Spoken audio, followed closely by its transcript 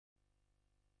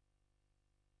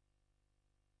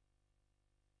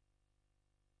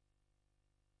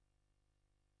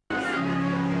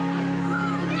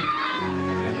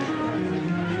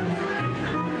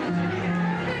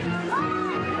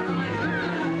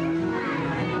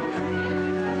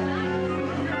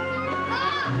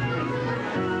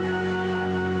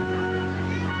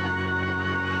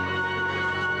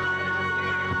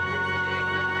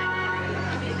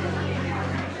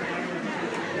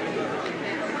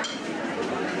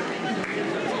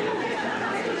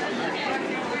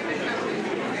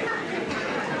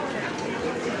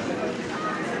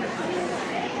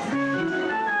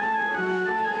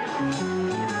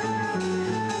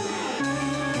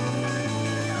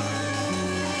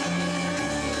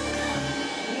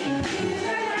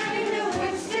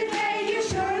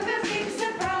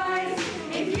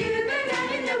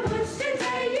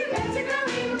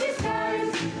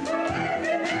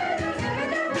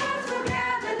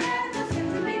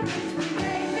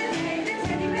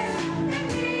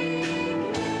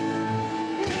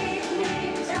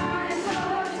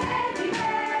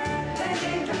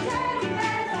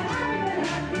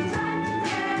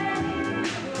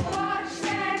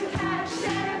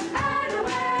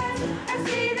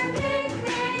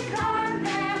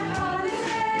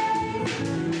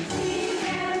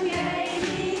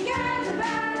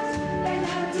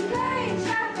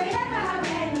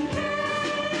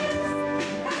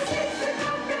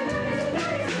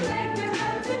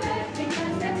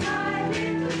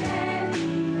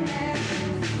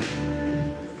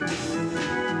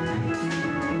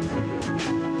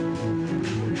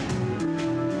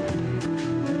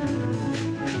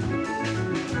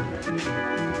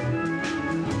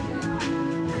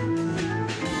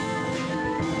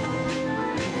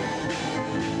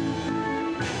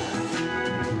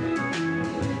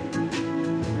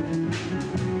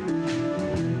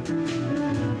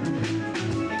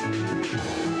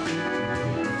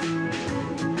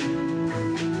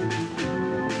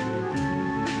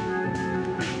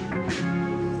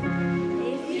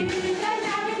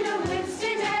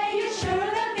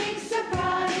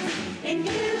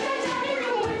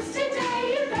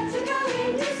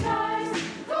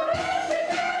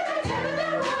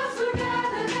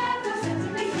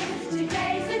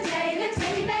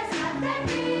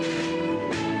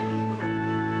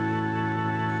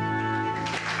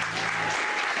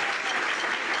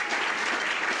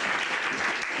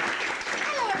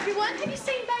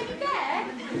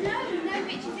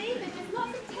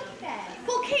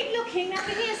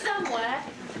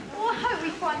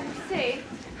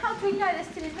know they're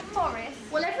still in the forest?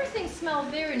 Well, everything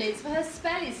Smelvira needs for her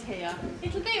spell is here.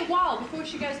 It'll be a while before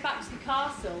she goes back to the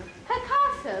castle. Her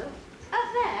castle?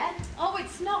 Up there? Oh,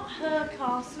 it's not her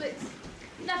castle, it's...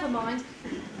 Never mind.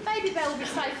 Maybe Belle will be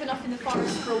safe enough in the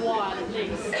forest for a while, at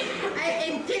least. I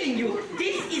am telling you,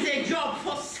 this is a job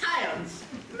for science.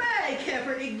 My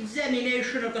careful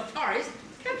examination of the forest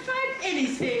can't find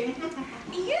anything.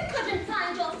 You couldn't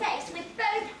find your face with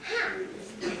both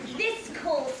hands. This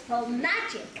calls for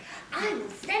magic. I will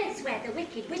sense where the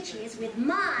Wicked Witch is with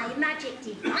my magic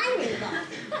divining rod.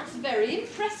 That's very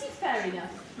impressive, fair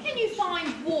enough. Can you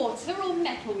find water or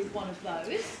metal with one of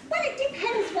those? Well, it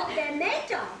depends what they're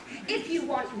made of. If you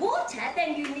want water,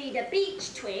 then you need a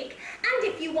beech twig. And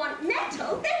if you want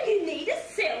metal, then you need a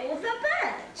silver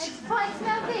birch. And to find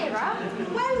Smelvira?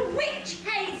 Well, witch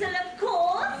hazel, of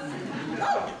course.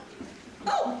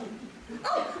 Oh,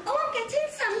 I'm getting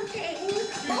something.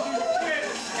 Oh,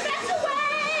 that's away.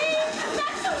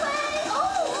 That's away.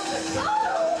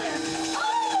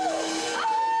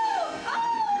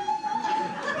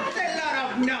 What a lot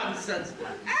of nonsense.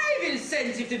 I will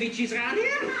sense if the witch is round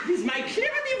here with my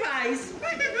clever device.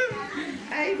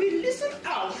 I will listen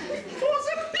out for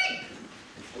the blink.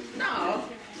 Now,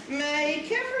 my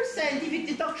careful scientific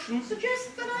deduction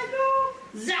suggests that I go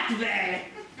that way.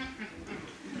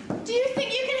 Do you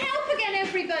think you can help again,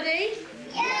 everybody?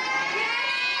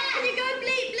 Yeah! Can you go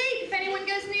bleep bleep if anyone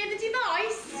goes near the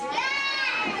device?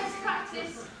 Yeah! Let's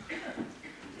practice.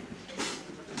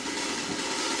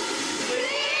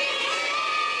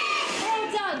 Well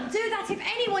done. Do that if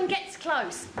anyone gets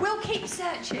close. We'll keep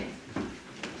searching.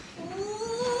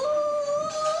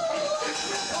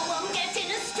 Oh, I'm getting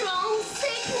a strong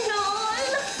signal.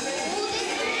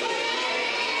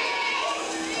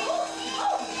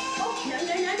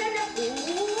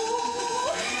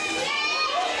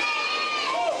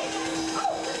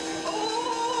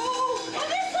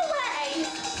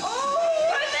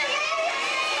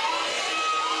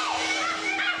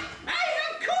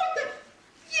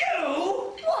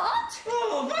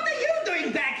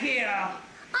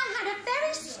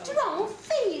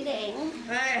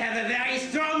 I have a very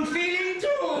strong feeling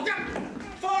too.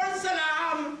 False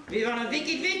alarm! We want a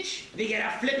wicked witch, we get a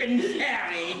flippin'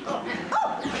 fairy.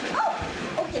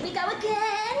 Oh, here we go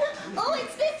again. Oh,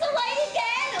 it's this way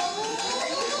again.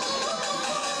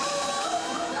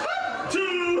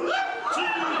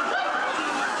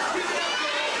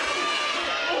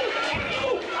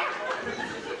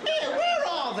 Here, where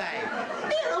are they?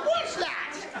 Here, what's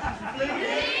that?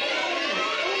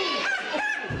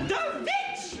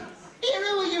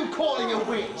 Calling a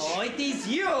witch? Oh, it is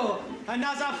you!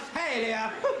 Another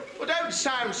failure! Well, don't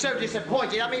sound so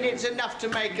disappointed. I mean, it's enough to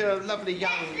make a lovely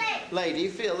young lady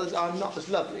feel as I'm not as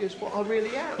lovely as what I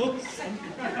really am. Oh,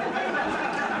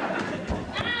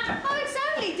 it's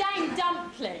only Dame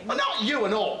Dumpling. Well, not you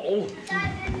and all.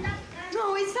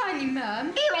 Oh, it's only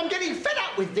Mum. Here, I'm getting fed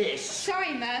up with this.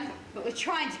 Sorry, Mum, but we're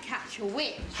trying to catch a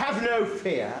witch. Have no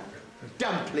fear.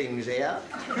 Dumplings here.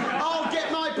 I'll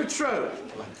get my patrol.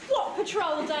 What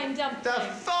patrol, Dame Dumpling? The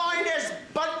finest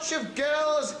bunch of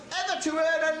girls ever to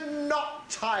earn a knot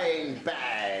tying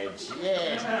badge.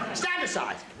 Yes. Stand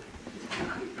aside.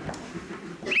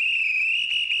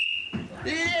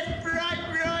 Left, right,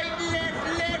 right, left,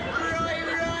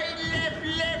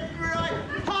 right.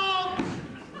 Honk!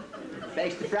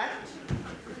 Face the front.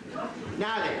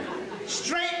 Now then,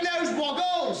 straighten those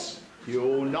woggles.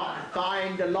 You'll not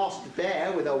find a lost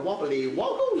bear with a wobbly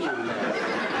woggle, you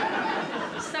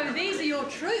know. So these are your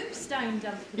troops, Dame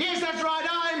Dumpling? Yes, that's right,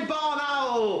 I'm Barn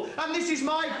Owl, and this is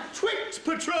my Twit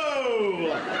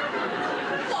Patrol.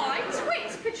 Why,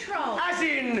 Twit Patrol? As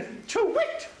in, to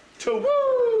wit, to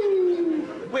woo.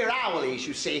 We're owlies,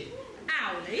 you see.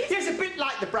 Owlies? Yes, a bit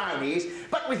like the brownies,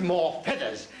 but with more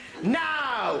feathers.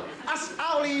 Now, us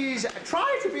owlies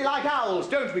try to be like owls,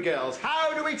 don't we, girls?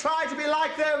 How do we try to be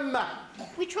like them?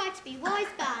 We try to be wise,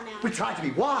 Barnow. We try to be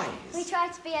wise. We try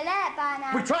to be alert,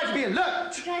 Barnow. We try to be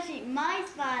alert. We try to eat mice,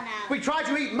 Barnow. We try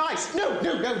to eat mice. No,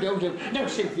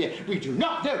 Cynthia, we do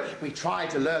not. No, we try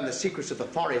to learn the secrets of the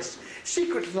forest.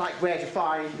 Secrets like where to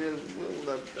find...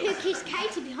 Who keeps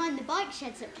Katie behind the bike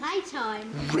sheds at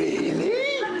playtime?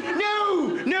 Really?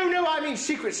 No, I mean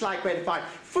secrets like where to find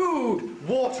food,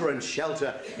 water and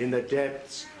shelter in the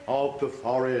depths of the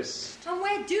forest. And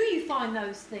where do you find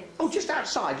those things? Oh, just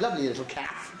outside, lovely little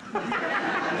calf.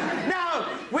 Now,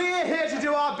 we're here to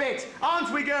do our bit,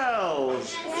 aren't we,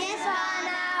 girls? Yes,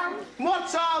 Barnow.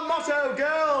 What's our motto,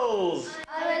 girls?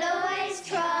 I will always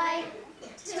try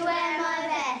to wear my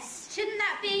best. Shouldn't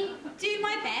that be do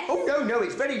my best? Oh, no,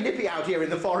 it's very nippy out here in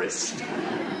the forest.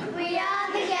 We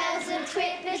are the girls of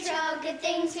Twit Patrol, good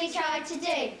things we try to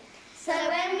do. So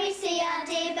when we see our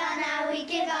dear Banal, we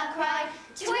give our cry,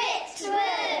 twit,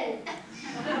 twoo.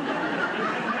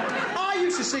 I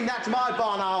used to sing that to my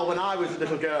barn owl when I was a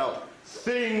little girl.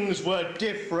 Things were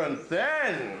different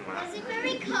then. Was it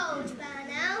very cold,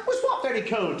 Banal? Was what very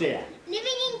cold, dear?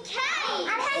 Living in caves. And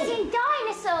hunting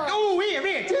dinosaurs. Oh, here,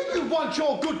 do you want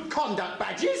your good conduct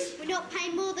badges? We're not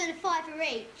paying more than a £5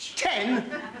 each. 10?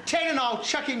 10 and I'll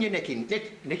chuck in your knitting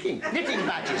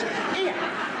badges. Here,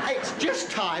 it's just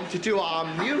time to do our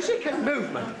music and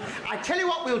movement. I tell you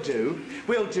what we'll do.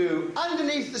 We'll do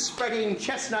Underneath the Spreading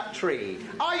Chestnut Tree.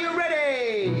 Are you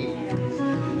ready?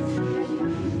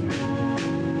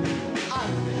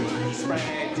 Underneath the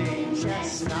spreading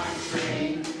chestnut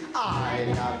tree, I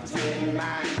loved him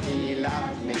and he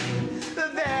loved me.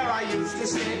 There I used to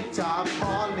sit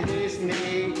upon his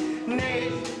knee,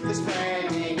 neath the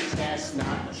spreading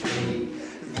chestnut tree.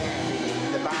 There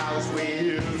beneath the boughs we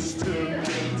used to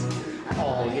meet.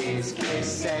 All his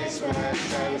kisses were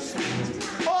so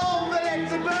sweet. All the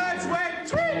little birds went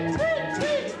tweet, tweet,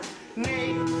 tweet,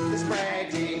 neath the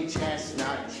spreading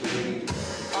chestnut tree.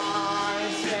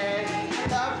 I said I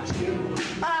loved you,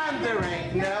 and there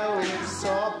ain't no ifs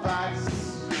or buts.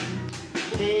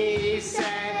 He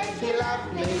said he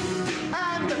loved me,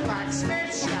 and the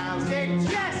blacksmith shouted,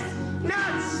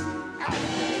 chestnuts!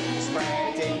 Underneath the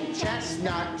spreading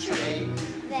chestnut tree,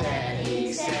 then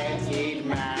he said he'd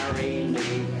marry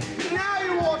me. Now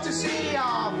you ought to see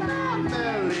our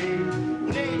family,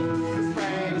 neath the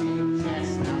spreading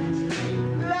chestnut tree.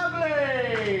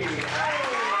 Lovely!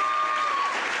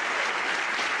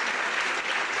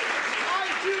 I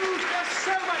do just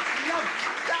so much love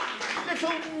that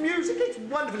little music. It's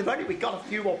wonderful. If only we got a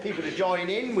few more people to join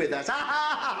in with us. Ha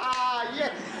ha ha ha!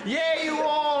 Yeah, you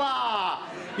all are.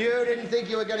 You didn't think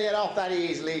you were going to get off that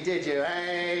easily, did you,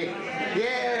 eh?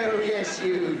 Yeah, yes,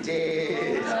 you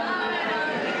did.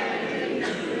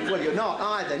 Well, you're not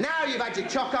either. Now you've had your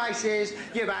chalk ices,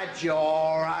 you've had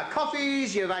your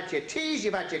coffees, you've had your teas,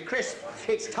 you've had your crisps.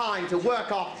 It's time to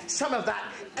work off some of that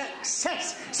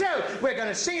excess. So, we're going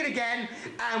to sing it again,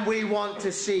 and we want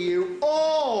to see you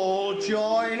all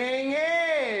joining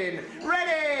in.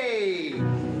 Ready?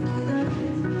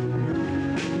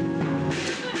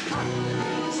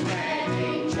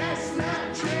 Spreading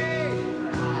chestnut tree,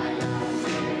 I loved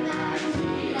him and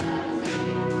he loved me.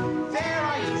 There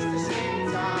I used to sit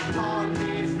upon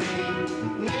his knee,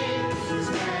 neath the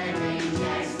spreading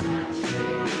chestnut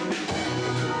tree.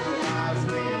 As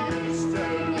we used to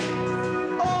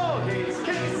meet, all his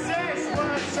kisses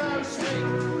were so sweet.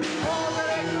 All the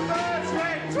little birds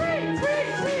went tweet, tweet,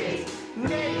 tweet,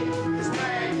 neath the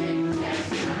spreading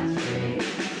chestnut tree.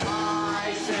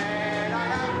 I said I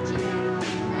loved you,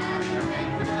 and there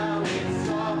ain't no ifs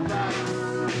or buts.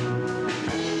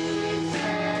 He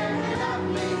said he loved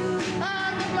me,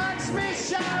 and the blacksmith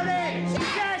shouted,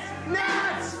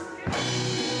 chestnuts!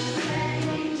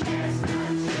 Spreading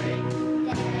chestnut tree,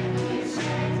 then he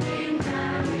said he'd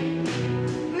marry me.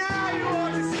 Now you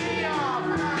ought to see our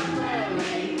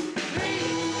family,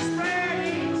 neath the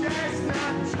spreading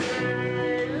chestnut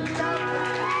tree.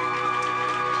 Lovely!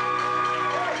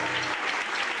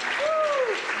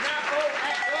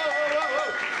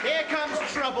 Whoa. Here comes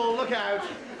trouble, look out.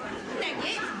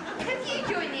 Nugget, have you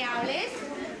joined the Owlies?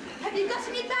 Have you got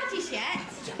any badges yet?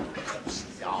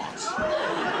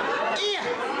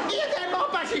 Here, they're my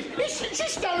badges.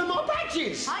 She's stolen my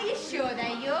badges. Are you sure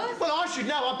they're yours? Well, I should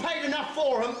know. I paid enough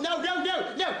for them. No.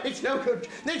 It's no good.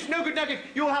 It's no good, Nugget.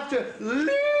 You'll have to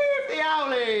leave the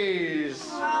Owlies.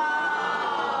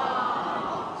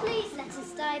 Please let us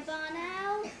stay,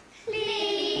 Barnell.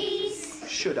 Please.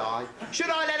 Should I? Should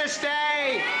I let her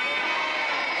stay?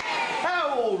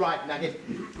 Oh, all right, Nugget.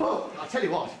 Oh, I'll tell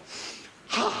you what.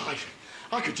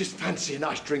 I could just fancy a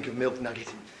nice drink of milk,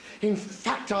 Nugget. In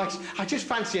fact, I just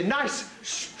fancy a nice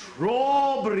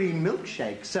strawberry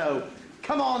milkshake. So,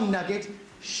 come on, Nugget.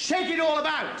 Shake it all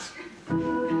about.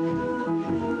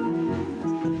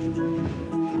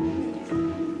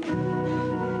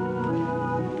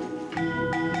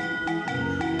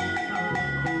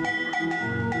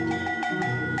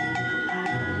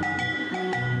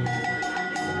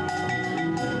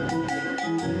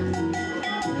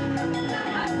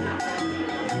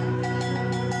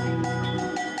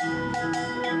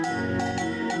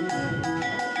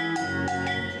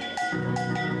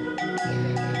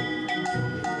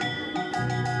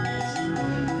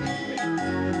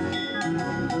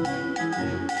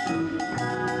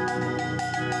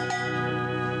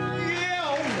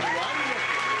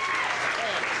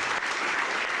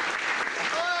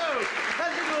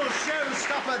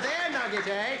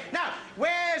 Now,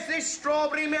 where's this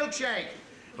strawberry milkshake?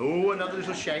 Oh, another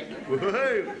little shake.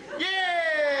 Woohoo! Yay!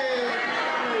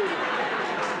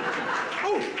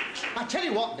 Oh, I tell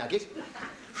you what, Nugget.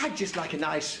 I'd just like a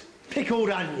nice pickled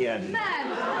onion.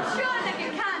 Ma'am, sure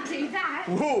Nugget can't do that.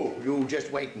 Oh, you'll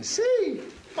just wait and see.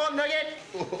 Come on, Nugget.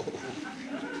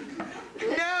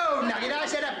 No, Nugget, I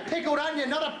said a pickled onion,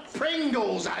 not a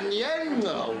Pringles onion.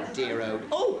 Oh, dear, oh.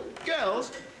 Oh,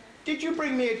 girls, did you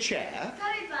bring me a chair?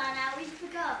 Sorry, Barnard, we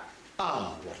forgot.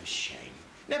 Oh, what a shame.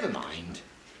 Never mind.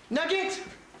 Nugget?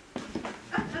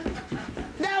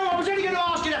 No, I was only going to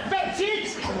ask you to fetch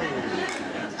it.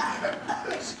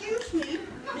 Excuse me.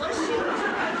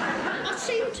 I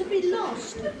seem to be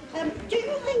lost. Do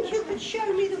you think you could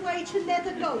show me the way to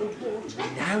Nether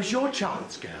Goldwater? Now's your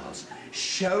chance, girls.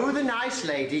 Show the nice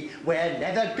lady where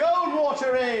Nether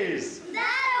Goldwater is.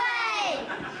 That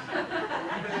way!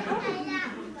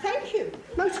 Thank you.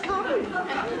 Most kind.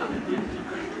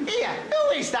 Here,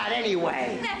 who is that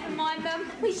anyway? Never mind, Mum.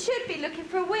 We should be looking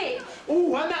for a witch.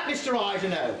 Oh, and that Mr.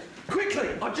 I-don't-know. Quickly,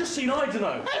 I've just seen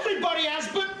I-don't-know. Everybody has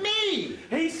but me.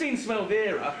 He's seen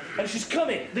Smelvera, and she's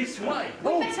coming this way.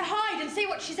 We better hide and see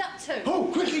what she's up to. Oh,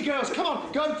 quickly, girls, come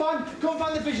on. Go and find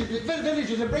the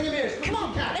villagers and bring them here. Come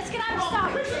on, let's get out of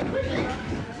sight. Quickly, quickly.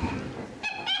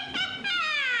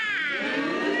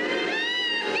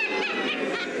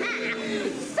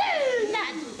 Soon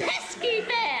that pesky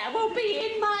bear will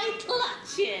be in my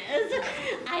clutches.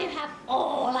 I have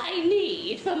all I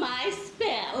need for my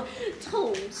spell.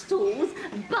 Toadstools,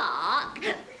 bark,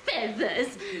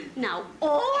 feathers. Now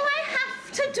all I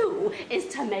have to do is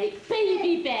to make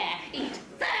Baby Bear eat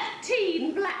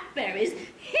 13 blackberries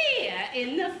here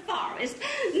in the forest.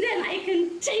 Then I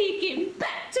can take him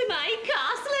back to my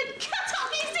castle and cut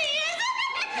off his ears.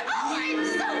 Oh, I'm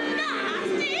so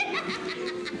nasty.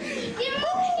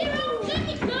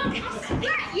 I'll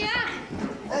splat ya.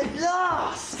 At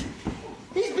last!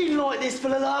 He's been like this for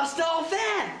the last half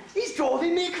hour. He's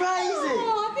driving me crazy.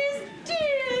 Oh, this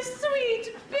dear,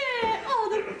 sweet bear. Oh,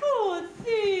 the poor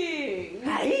thing.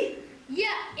 Hey?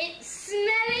 Yeah, it's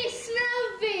Smelly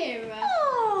Smelvera.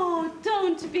 Oh,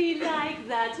 don't be like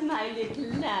that, my little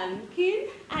lambkin.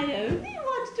 I only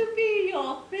want to be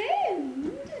your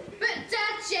friend. But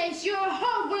Dad says you're a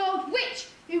horrible old witch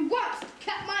who wants to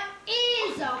cut my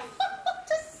ears off. What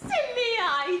a silly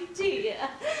idea.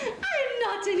 I'm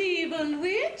not an evil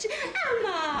witch, am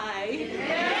I?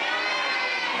 Yeah.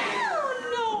 Oh,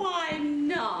 no, I'm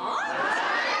not.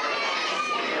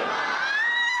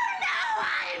 No,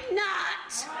 I'm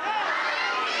not.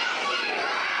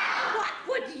 What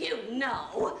would you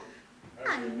know?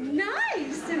 I'm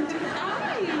nice and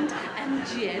kind and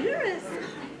generous.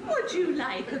 Would you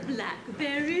like a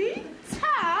blackberry?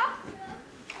 Ta!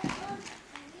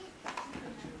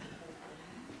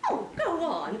 Oh, go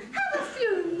on. Have a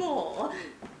few more.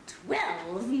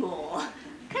 12 more.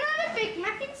 Can I have a Big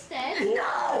Mac instead?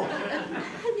 No!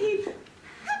 Honey,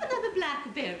 have another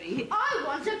blackberry. I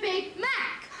want a Big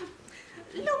Mac.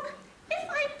 Look, if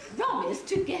I promise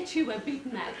to get you a Big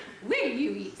Mac, will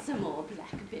you eat some more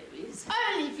blackberries?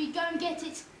 Only if you go and get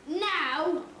it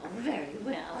now. Oh, very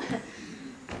well.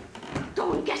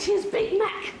 Go and get his Big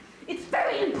Mac. It's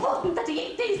very important that he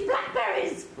eat these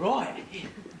blackberries. Right.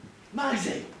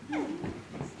 Mosey,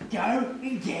 go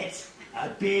and get a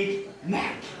Big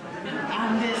Mac.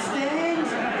 Understand?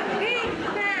 Big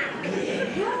Mac.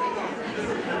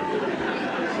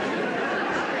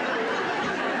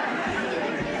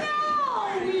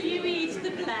 Now will you eat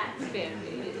the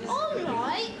blackberries? All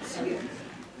right.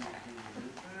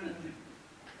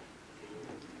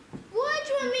 Why do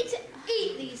you want me to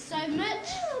eat these so much?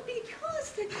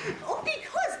 Oh,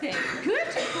 because they're good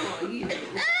for you. I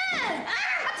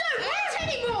don't want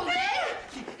any more then.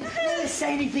 Never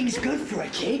say anything's good for a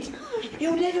kid.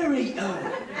 He'll never eat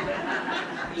them.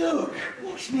 Look,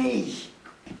 watch me.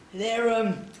 They're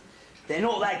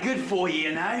not that good for you,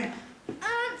 you know.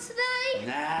 Aren't they?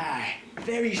 Nah,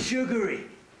 very sugary.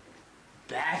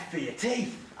 Bad for your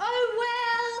teeth. Oh,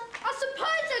 well, I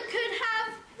suppose I could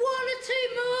have 1 or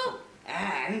 2 more.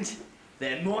 And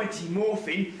they're mighty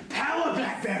morphin power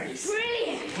blackberries.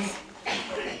 Brilliant.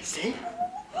 See?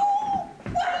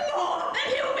 One more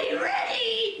and he'll be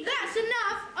ready. That's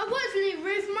enough. I was leaving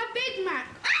room for my Big Mac.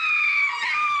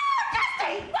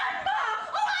 Dusty, one more.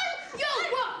 You're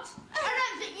what? I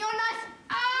don't think you're nice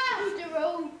after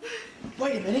all.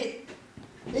 Wait a minute.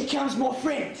 Here comes my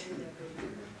friend.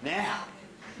 Now,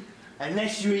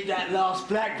 unless you eat that last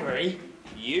blackberry,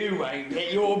 you won't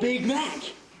get your Big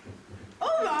Mac.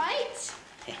 All right.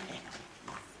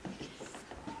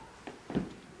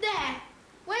 There.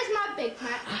 Where's my Big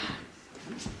Mac?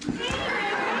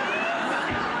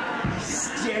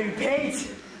 Stupid.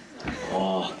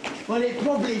 Oh, well, it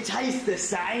probably only tastes the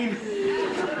same.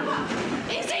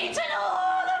 He's eaten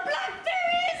all the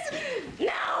blackberries!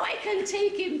 Now I can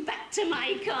take him back to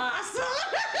my castle.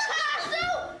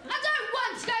 Castle? I don't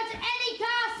want to go to any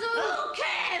castle. Who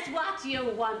cares what you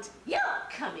want? You're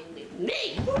coming with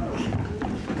me.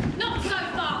 Not so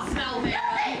fast, Melvin.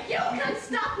 Nothing you can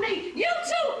stop me. You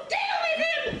two, deal with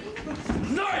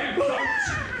him. No, you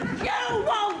won't! You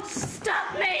won't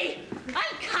stop me.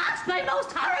 I'll cast my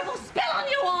most horrible spell on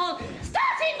you all,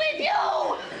 starting with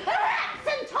you. Rats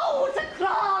and toads that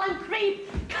crawl and creep.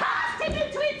 Cast him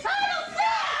into eternal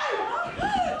snow.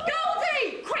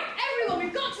 Goldie! Quick, everyone,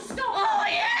 we've got to stop. Oh,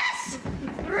 yes!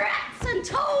 Rats and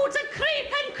toads that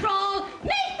creep and crawl.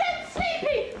 Make them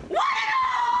sleepy, one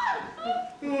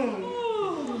and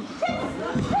all!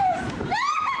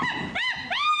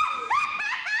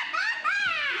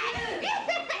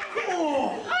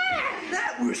 Oh,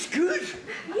 that was good.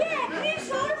 Yeah, can you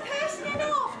sort of personing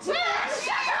off?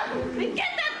 Shut up and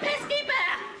get that pesky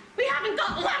bear. We haven't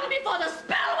got long before the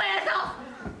spell wears off.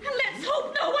 And let's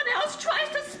hope no one else tries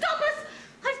to stop us.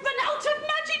 I've run out of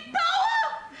magic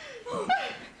power.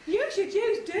 You should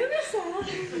use Duracell.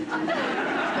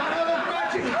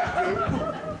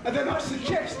 And then I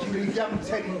suggest you leave young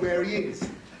Teddy where he is.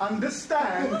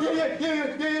 Understand?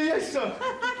 Yes, sir.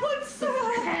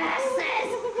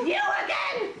 Curses! You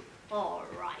again? All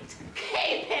right,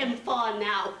 keep him for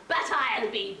now, but I'll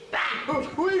be back.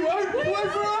 We won't wait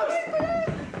for us.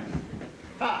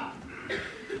 Ah,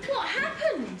 What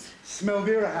happened?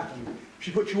 Smelvira happened.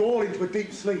 She put you all into a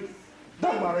deep sleep.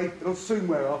 Don't worry, it'll soon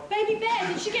wear off. Baby Bear,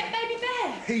 did she get Baby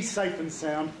Bear? He's safe and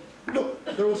sound. Look,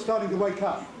 they're all starting to wake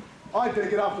up. I'd better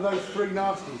get after those three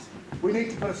nasties. We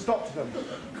need to put a stop to them.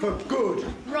 For good.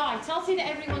 Right, I'll see that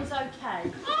everyone's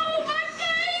okay. Oh, my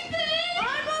baby!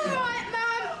 I'm all right,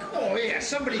 Mum. Oh, yeah,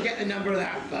 somebody get the number of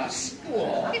that bus.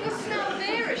 Oh. It was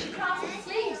Smelvira. She cast a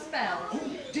sleep spell.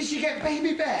 Did she get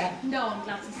Baby Bear? No, I'm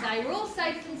glad to say. We're all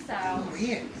safe and sound. Oh,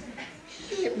 yeah.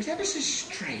 Yeah, it was ever so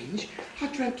strange. I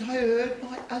dreamt I heard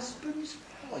my husband's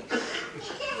voice.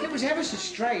 It was ever so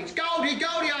strange. Goldie,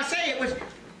 Goldie, I say it was...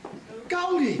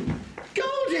 Goldie!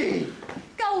 Goldie!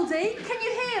 Goldie, can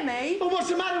you hear me? Well, what's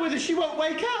the matter with her? She won't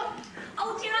wake up.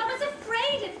 Oh dear, I was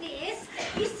afraid of this.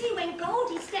 You see, when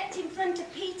Goldie stepped in front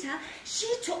of Peter,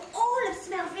 she took all of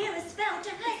Smelvira's spell to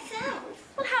herself.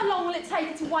 Well, how long will it take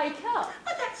her to wake up?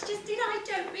 Oh, that's just it, I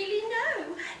don't really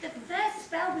know. The first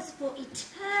spell was for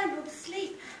eternal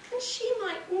sleep, and she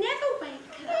might never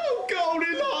wake up. Oh,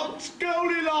 Goldilocks,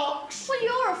 Goldilocks! Well,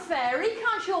 you're a fairy.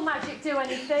 Can't your magic do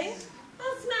anything?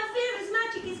 Well, Smelvira's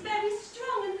magic is very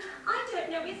strong, and I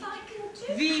don't know if I can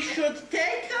do We it. should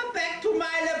take her back to my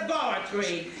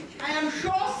laboratory. I am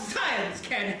sure science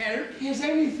can help. Yes,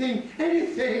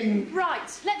 anything. Right,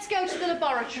 let's go to the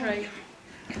laboratory.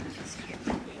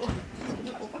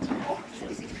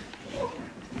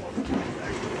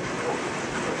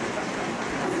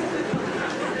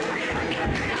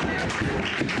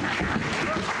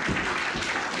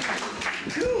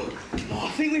 Oh, I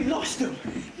think we've lost them.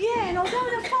 Yeah, and I don't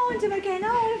want to find him again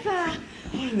either. I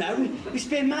don't know, we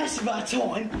spend most of our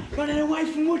time running away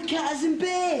from woodcutters and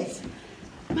bears.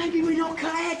 Maybe we're not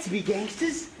cut out to be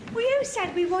gangsters. Well, you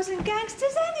said we wasn't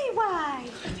gangsters anyway.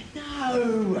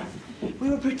 No, we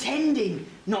were pretending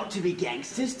not to be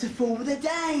gangsters to fool the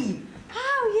dame.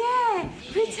 Oh, yeah,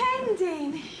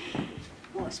 pretending.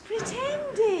 What's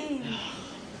pretending?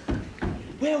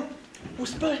 Well,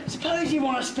 suppose you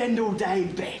want to spend all day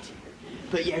in bed,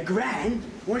 but your gran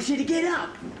wants you to get up.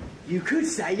 You could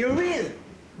say you're ill,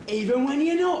 even when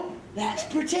you're not. That's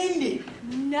pretending.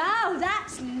 No,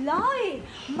 that's lying.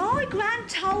 My gran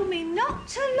told me not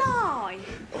to lie.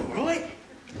 All right,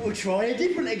 we'll try a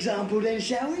different example then,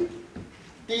 shall we?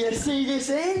 Do you see this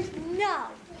end? No.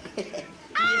 Do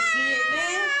you see it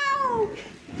now? Ow!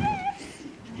 Yes.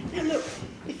 Now look,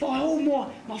 if I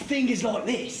hold my fingers like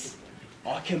this,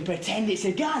 I can pretend it's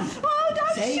a gun. Oh,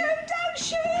 don't See? shoot, don't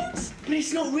shoot. But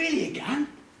it's not really a gun.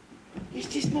 It's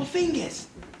just my fingers.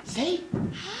 See?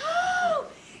 Oh,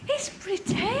 it's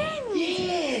pretend.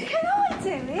 Yeah. Can I do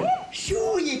it?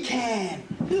 Sure you can.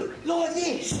 Look, like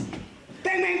this.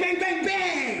 Bang, bang, bang, bang,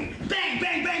 bang. Bang,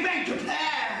 bang, bang, bang,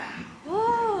 kapow.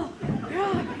 Oh,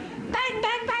 right. Bang,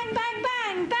 bang, bang, bang,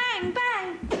 bang, bang,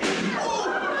 bang.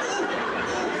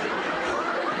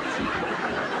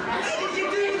 How did you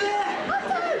do that? I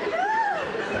don't know.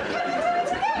 Can we do it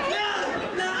again?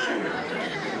 No.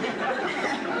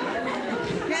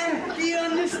 Now, do you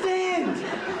understand?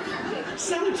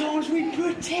 Sometimes we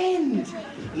pretend,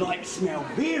 like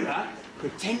Smelvira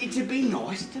pretended to be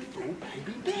nice to poor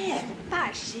baby bear.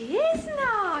 But she is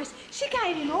nice. She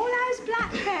gave him all those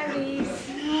blackberries.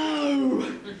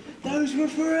 No, those were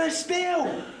for her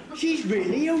spell. She's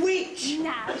really a witch.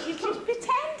 No, she's just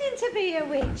pretending to be a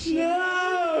witch.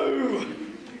 No!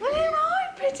 Well, who am I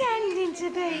pretending to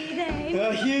be then?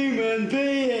 A human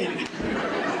being.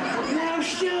 Now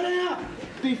shut up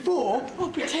before I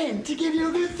pretend to give you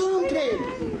a good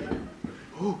thumping.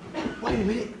 Oh, wait a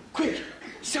minute. Quick,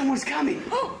 someone's coming.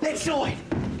 Oh, let's hide.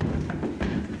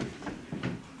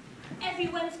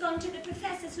 Everyone's gone to the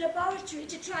professor's laboratory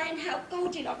to try and help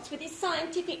Goldilocks with his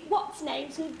scientific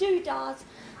what's-names and doodahs,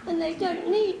 and they don't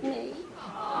need me.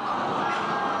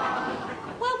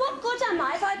 Well, what good am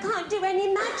I if I can't do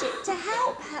any magic to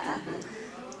help her?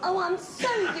 Oh, I'm so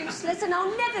useless, and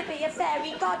I'll never be a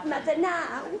fairy godmother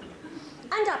now.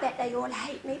 And I bet they all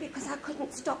hate me because I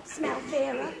couldn't stop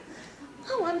Smelfera.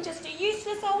 Oh, I'm just a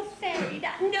useless old fairy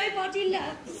that nobody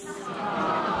loves.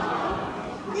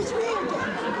 It's real.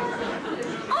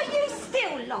 Are you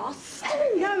still lost?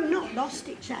 Oh, no, not lost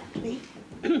exactly.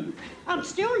 I'm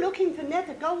still looking for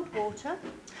Nether Goldwater.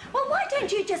 Well, why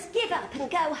don't you just give up and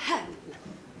go home?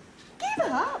 Give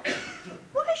up?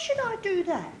 Why should I do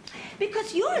that?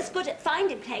 Because you're as good at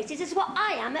finding places as what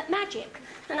I am at magic.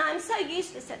 And I'm so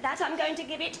useless at that, I'm going to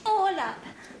give it all up.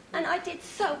 And I did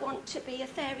so want to be a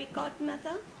fairy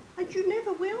godmother. And you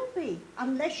never will be,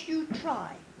 unless you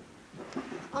try.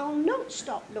 I'll not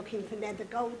stop looking for Nether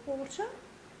Goldwater.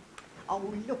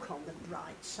 I'll look on the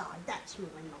bright side, that's my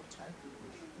motto.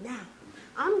 Now,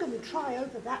 I'm going to try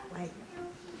over that way.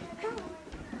 Come on.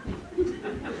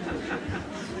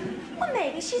 Well,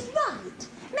 maybe she's right.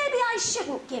 Maybe I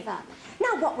shouldn't give up.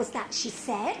 Now, what was that she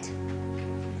said?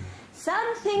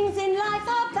 Some things in life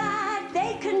are bad,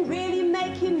 they can really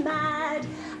make you mad.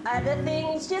 Other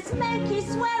things just make you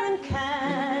swear and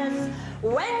curse.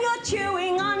 When you're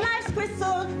chewing on life's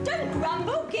gristle, don't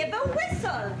grumble, give a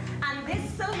whistle. And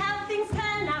this'll help things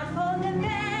turn out for the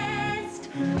best.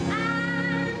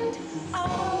 And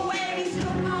always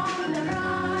look on the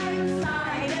bright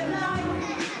side of life.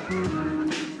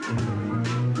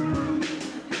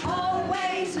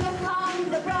 Always look on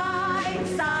the bright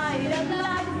side of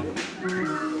life.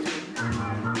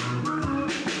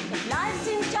 If life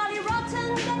seems jolly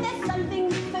rotten, then there's something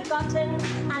you've forgotten,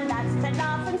 and that's to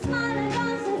laugh and smile and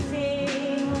dance and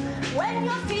sing. When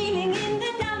you're feeling in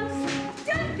the dumps,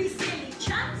 don't be silly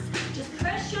chumps, just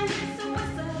press your lips and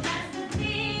whistle, that's the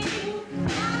thing.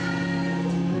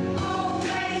 And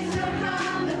always look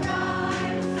on the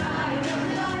bright side of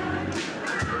life.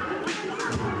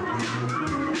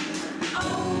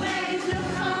 Always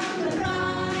look on the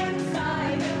bright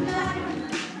side of life.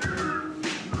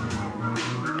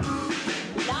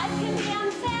 Life can be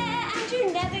unfair and you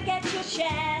never get your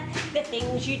share. The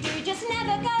things you do just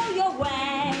never go your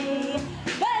way.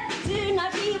 But do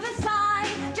not leave aside,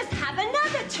 just have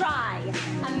another try,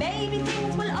 and maybe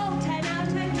things will all turn out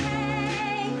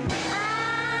okay.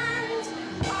 And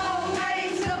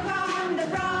always look on the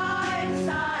bright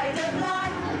side of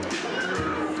life.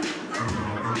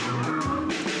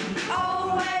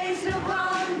 Always look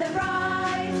on the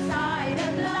bright side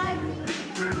of life.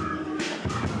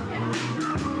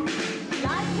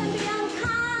 Life can be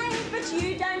unkind, but you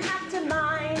don't have to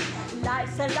mind.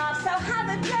 Life's a laugh, so have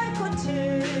a joke or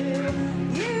two.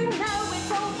 You know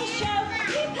it's all for show.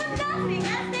 Keep them laughing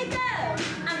as they go,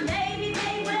 and maybe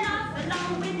they will laugh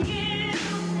along with you.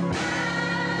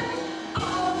 And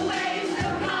always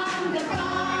look on the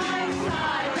bright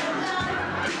side of life.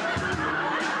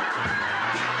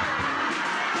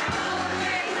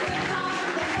 Always look on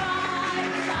the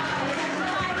bright side of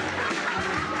life.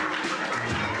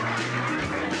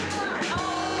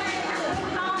 Always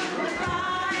look on the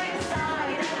bright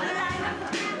side of life.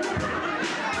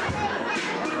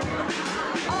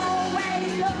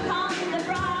 Always look on the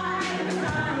bright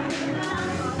side of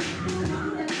life.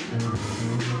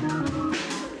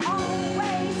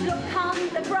 Always look on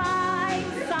the bright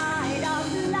side of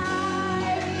life.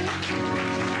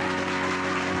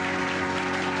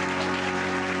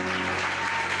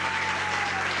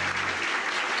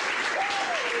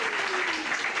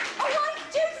 Oh, I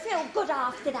do feel good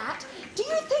after that. Do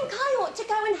you think I ought to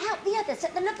go and help the others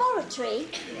at the laboratory?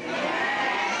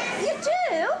 Yes. You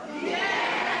do?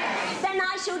 Yes. Then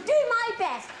I shall do my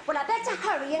best. Well, I better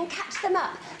hurry and catch them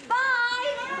up.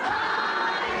 Bye.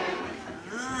 Bye.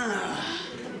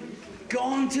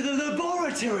 Gone to the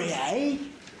laboratory, eh?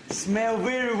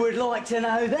 Smelvera would like to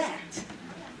know that.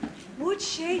 Would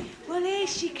she? Well, here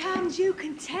she comes, you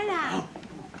can tell her.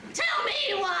 Tell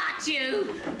me what,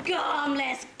 you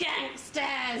gormless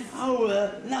gangsters!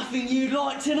 Oh, nothing you'd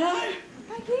like to know?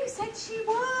 But you said she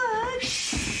would.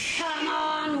 Come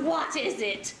on, what is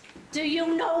it? Do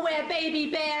you know where Baby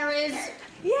Bear is?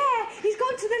 Yeah, he's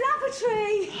gone to the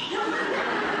lavatory.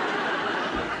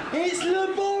 It's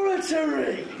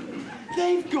laboratory.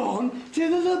 They've gone to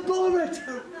the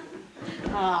laboratory.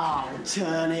 Oh,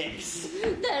 turnips.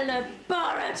 The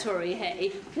laboratory,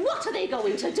 hey? What are they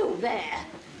going to do there?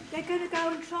 They're going to go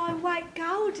and try and wake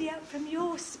Goldie up from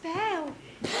your spell.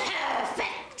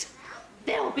 Perfect!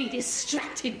 They'll be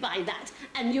distracted by that,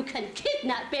 and you can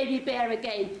kidnap Baby Bear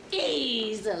again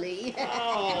easily.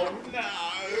 Oh, no.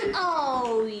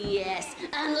 Oh, yes,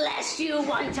 unless you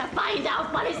want to find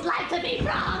out what it's like to be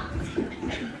frogs.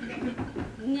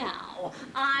 Now,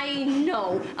 I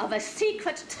know of a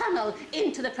secret tunnel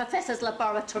into the Professor's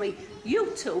laboratory.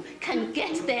 You two can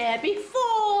get there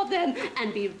before them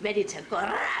and be ready to grab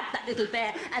that little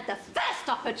bear at the first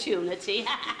opportunity.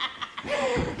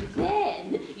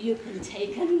 Then you can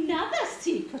take another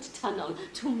secret tunnel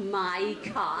to my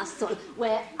castle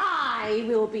where I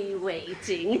will be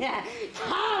waiting.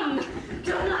 Come,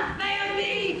 do not fail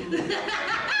me!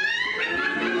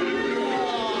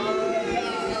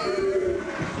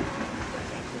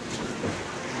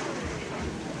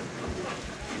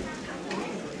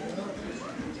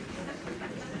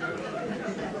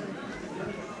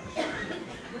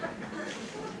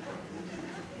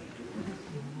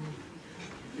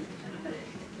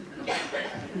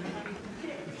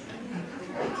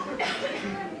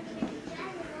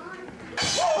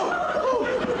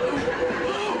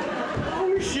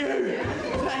 Oh, shoot!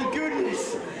 Thank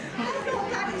goodness. I thought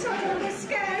that tunnel was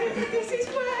scary, but this is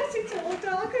worse. It's all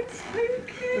dark and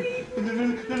spooky.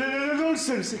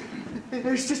 Nonsense.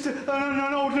 It's just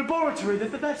an old laboratory,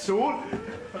 that's all.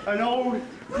 An old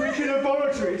creaky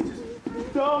laboratory. It's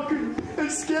just dark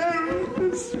and scary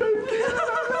and spooky.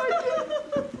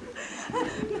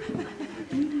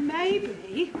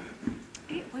 Maybe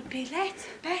it would be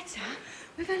better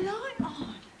with a light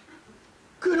on.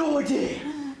 Good idea.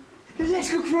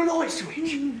 Let's look for a light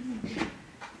switch.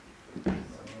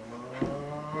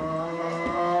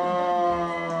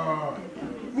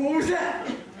 What was that?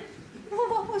 Well,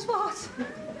 what was what?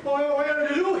 I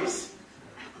heard a noise.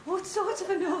 What sort of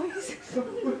a noise?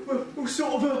 Well,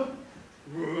 sort of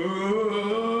a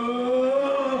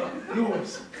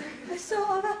noise. A sort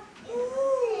of a...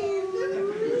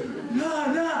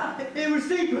 No, it was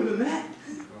deeper than that.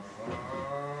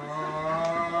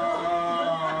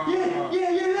 Yeah,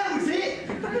 that was it.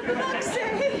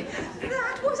 Roxy,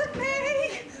 that wasn't me.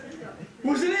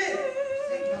 Wasn't it?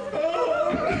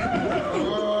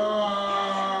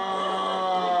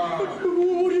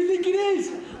 What do you think it is?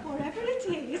 Whatever it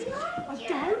is, I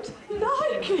don't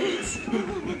like it.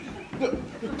 Look,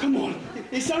 come on.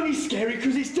 It's only scary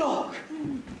because it's dark.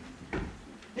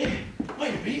 Yeah,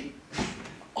 wait a minute.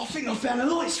 I think I found a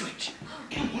light switch.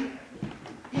 Come on.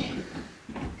 Yeah.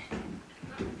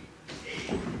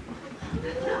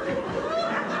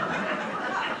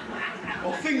 I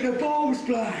think the bulb's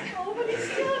black. Oh, but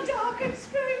it's still dark and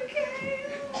spooky.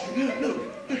 Look,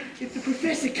 if the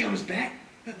Professor comes back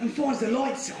and finds the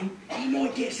lights on, he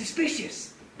might get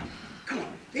suspicious. Come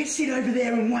on, let's sit over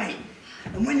there and wait.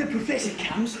 And when the Professor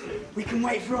comes, we can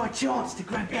wait for our chance to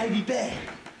grab Baby Bear.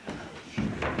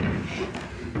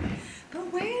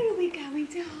 But where are we going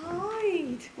to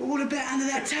hide? Well, what about under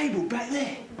that table back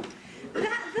there?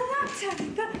 That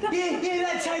Yeah,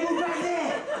 that table back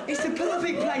there. It's the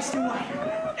perfect place to wait.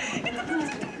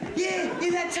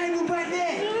 Yeah, that table back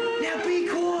there. Now be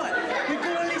quiet. We've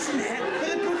got to listen now for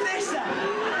the Professor.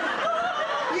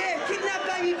 Yeah, kidnap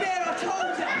Baby Bear, I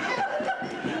told you.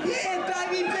 Yeah,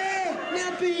 Baby Bear.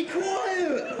 Now be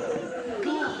quiet.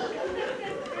 God.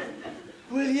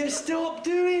 Will you stop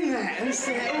doing that and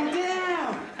settle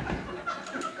down?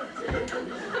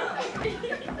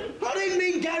 I didn't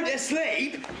mean go to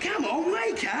sleep. Come on,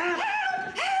 wake up.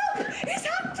 Help! It's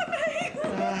happened to me!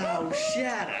 Oh,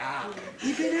 shut up.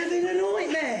 You've been having a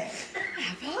nightmare.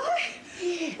 Have I?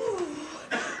 Yeah.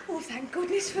 Oh, thank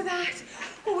goodness for that.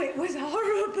 Oh, it was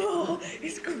horrible.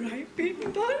 This great big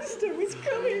monster was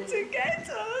coming to get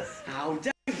us. Oh,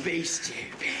 don't be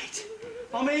stupid.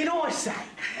 I mean, I say,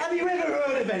 have you ever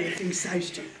heard of anything so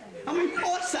stupid? I mean,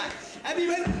 I say, have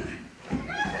you ever...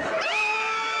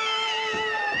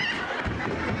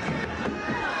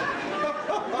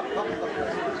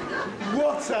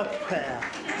 What a pair!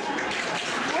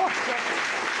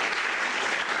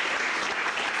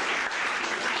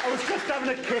 I was just having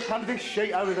a kick under this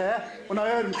sheet over there when I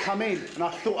heard them come in, and I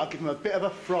thought I'd give them a bit of a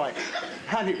fright.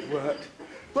 And it worked.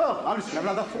 Well, I'm just going to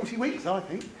have another 40 weeks, I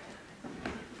think.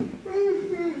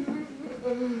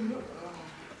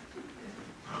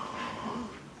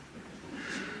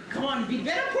 Come on, we'd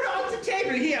better put it on the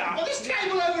table here. Oh, this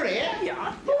table over here?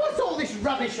 Yeah. But what's all this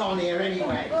rubbish on here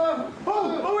anyway?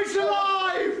 Oh, it's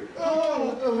alive!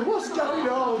 Oh, what's going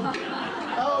on?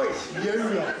 Oh, it's you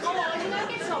lot. Oh, you know,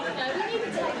 get off now. We need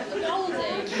to take up the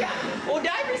Goldie. Yeah. And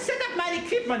I will set up my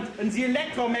equipment and the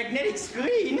electromagnetic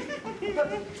screen.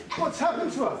 What's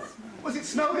happened to her? Was it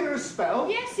snowing her a spell?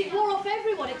 Yes, it wore off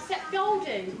everyone except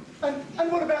Goldie.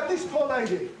 And what about this poor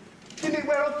lady? Didn't it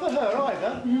wear off for her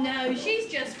either? No, she's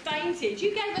just fainted.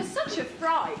 You gave her such a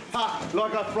fright. Ha!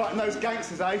 Like I frightened those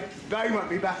gangsters, eh? They won't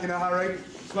be back in a hurry.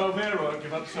 Smelvera won't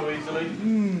give up so easily.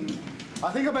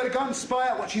 I think I better go and spy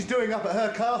out what she's doing up at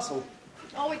her castle.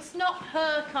 Oh, it's not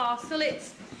her castle,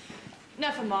 it's...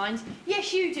 Never mind.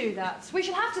 Yes, you do that. We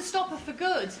shall have to stop her for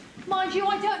good. Mind you,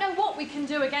 I don't know what we can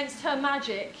do against her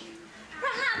magic.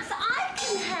 Perhaps I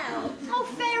can help. Oh,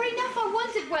 fair enough. I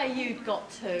wondered where you'd got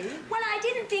to. Well, I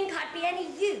didn't think I'd be any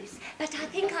use, but I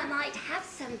think I might have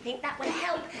something that will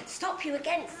help stop you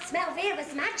against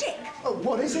Smelvera's magic. Oh,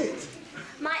 what is it?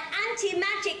 My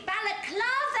anti-magic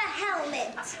balaclava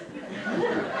helmet.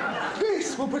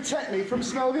 This will protect me from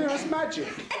Smelvera's magic.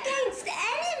 Against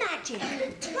any magic.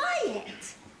 Try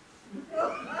it.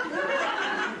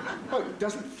 Oh, it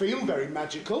doesn't feel very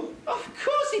magical. Of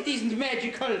course it isn't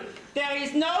magical. There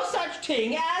is no such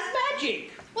thing as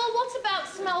magic. Well, what about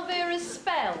Smelvera's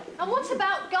spell? And what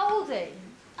about Goldie?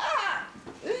 Well...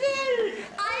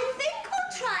 I think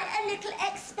we'll try a little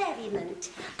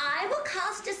experiment. I will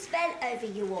cast a spell over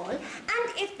you all,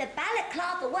 and if the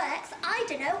balaclava works, I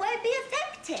don't know, won't be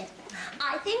affected.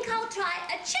 I think I'll try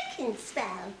a chicken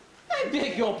spell. I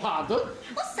beg your pardon?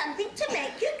 Or something to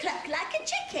make you cluck like a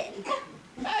chicken.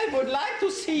 I would like to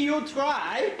see you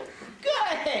try. Go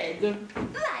ahead.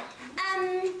 Right,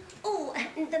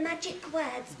 the magic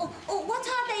words. Oh, what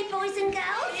are they, boys and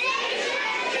girls?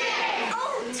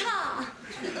 Oh, tar.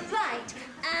 Right,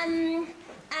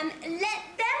 let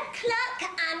them cluck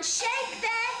and shake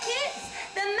their hips.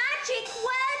 The magic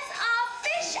words are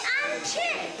fish and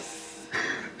chips.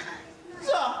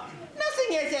 So,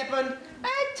 nothing has happened. I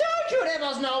told you there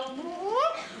was no...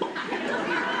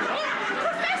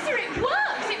 Professor, it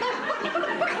works!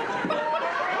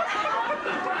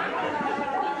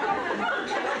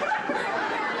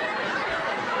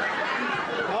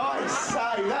 I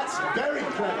say, that's very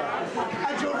clever.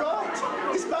 And you're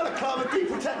right. This balaclava did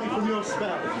protect me from your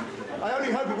spell. I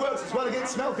only hope it works as well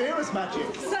against Smelvera's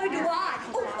magic. So do I.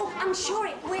 Oh, I'm sure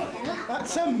it will.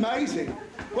 That's amazing.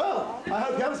 Well, I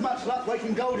hope you have as much luck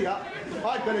waking Goldie up.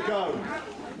 I'd better go.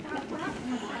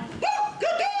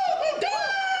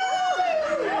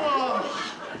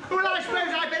 Well, I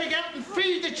suppose I better get up and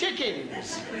feed the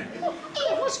chickens. Oh,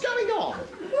 what's going on?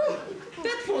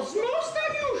 That was most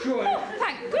unusual. Oh,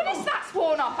 thank goodness that's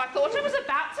worn off. I thought I was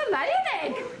about to lay an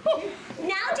egg.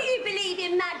 Now do you believe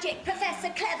in magic, Professor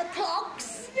Clever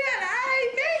Clogs? Well,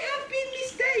 I may have been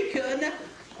mistaken.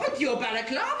 But your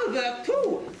balaclava worked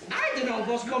too. I don't know,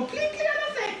 was completely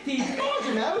unaffected. I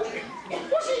don't know.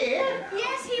 Was he here?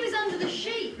 Yes, he was under the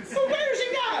sheets. Well, where does he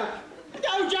go?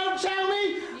 No, don't tell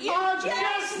me. I've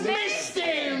just missed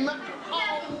him.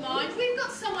 Never mind, we've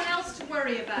got someone else to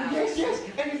worry about. Yes.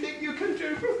 Anything you can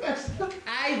do, Professor?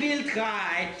 I will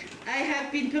try. I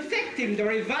have been perfecting the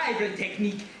revival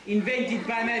technique invented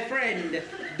by my friend,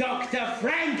 Dr.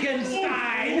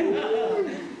 Frankenstein.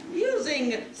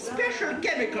 Using special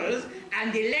chemicals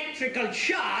and electrical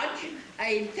charge,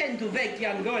 I intend to wake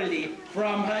young Goldie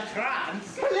from her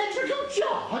trance. Electrical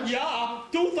charge? Yeah,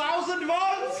 2,000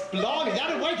 volts. Blimey,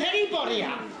 that'll wake anybody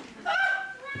up.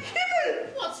 Ah, Himmel!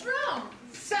 What's wrong?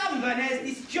 Someone has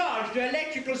discharged the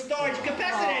electrical storage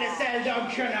capacitor cell,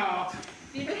 don't you know?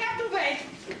 We will have to wait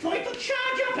for it to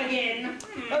charge up again.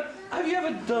 Have you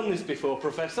ever done this before,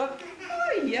 Professor?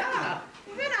 Oh, yeah.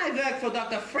 When I worked for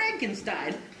Dr.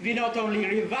 Frankenstein, we not only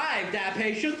revived our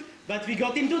patient, but we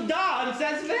got him to dance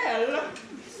as well.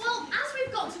 Well, as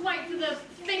we've got to wait for the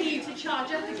thingy to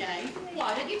charge up again,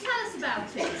 why don't you tell us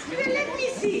about it? Well, let me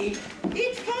see.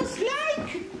 It was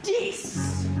like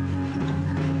this.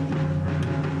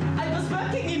 I was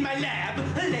working in my lab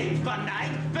late one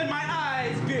night when my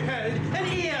eyes beheld an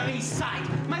eerie sight.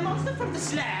 My monster from the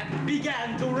slab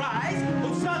began to rise,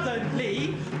 but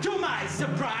suddenly, to my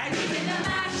surprise, he did a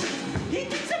mash. He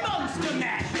did the monster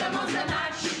mash. The monster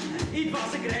mash. It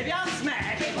was a graveyard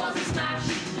smash. It was a smash.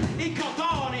 It caught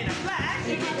on in a flash.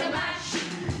 It was a mash.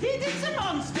 He did the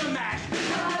monster mash. The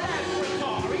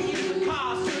laboratory in the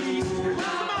castle east. The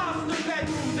master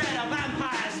bedroom where a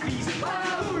vampire's feast.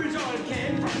 Fools all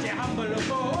came from their humble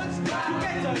abodes to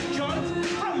get a jolt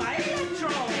from my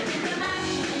electrodes.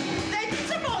 They did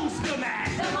the monster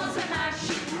mash. The monster mash.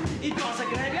 It was a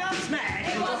graveyard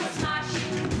smash. It was a smash.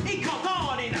 It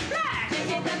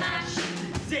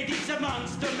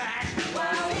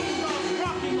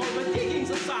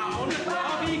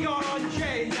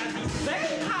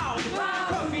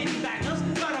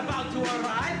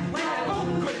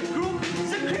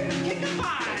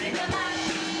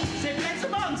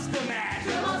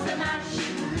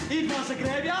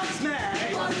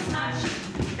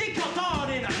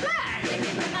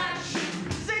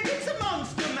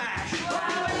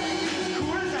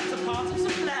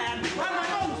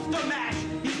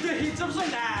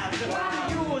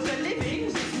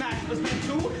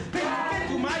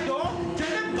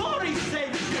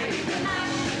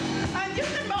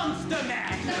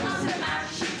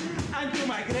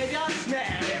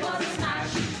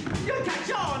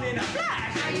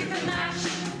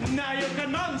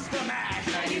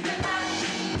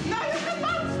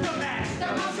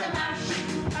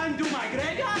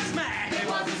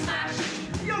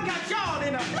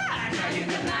in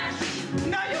the mash.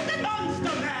 Now you can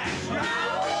monster mash.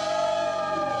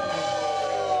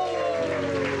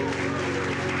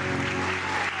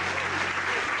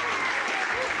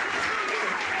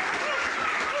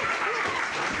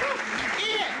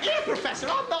 Here, Professor,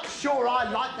 I'm not sure I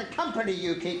like the company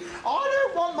you keep. I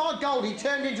don't want my Goldie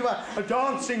turned into a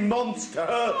dancing monster.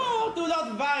 Oh, do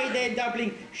not worry there,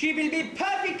 Dublin. She will be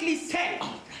perfectly safe.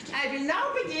 I will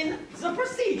now begin the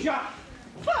procedure.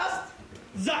 First,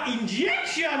 the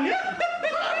injection.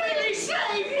 Perfectly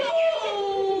safe.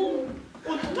 Oh.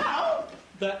 And now,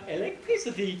 the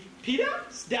electricity. Peter,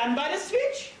 stand by the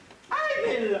switch. I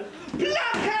will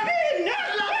plug her in.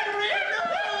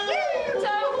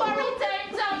 Don't worry,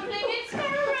 Dame Dumpling, it's for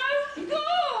her own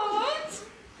good.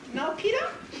 Now, Peter,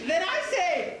 when I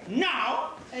say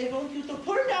now, I want you to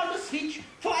pull down the switch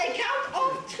for a count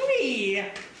of 3.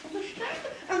 Understand?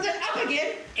 And then up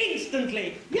again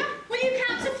instantly. Yeah? Will you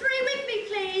count to 3 with me,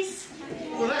 please?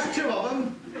 Well, that's 2 of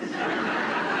them.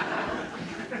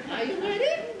 Are you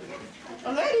ready?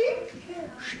 Ready?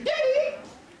 Steady?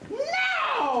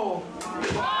 Now!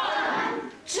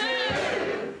 1, 2,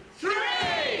 3.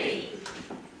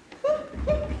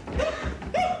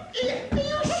 Are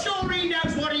you sure he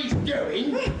knows what he's doing?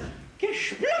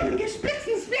 Gesplungen,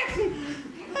 gesplitzen, splitzen.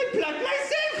 I plugged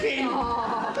myself in.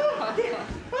 Oh,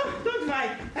 don't worry.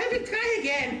 I will try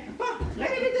again. Oh,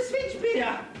 ready with the switch,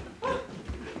 Peter. Oh,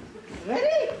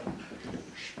 ready?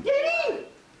 Steady?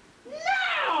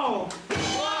 Now! 1,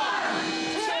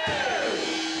 2,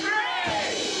 3.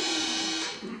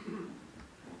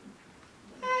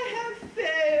 I have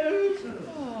failed.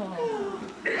 Oh,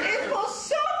 it was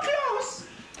so close,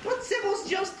 but there was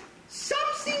just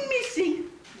something missing.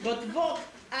 But what?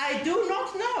 I do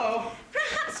not know.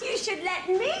 Perhaps you should let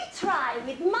me try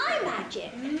with my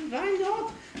magic. Why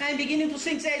not? I'm beginning to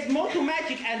think there is more to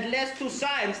magic and less to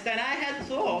science than I had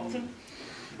thought.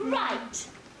 Right.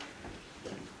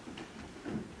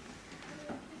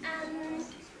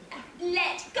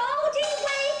 Let Goldie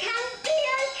wake and be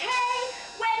okay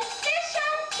when fish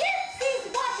and chips is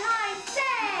what I say.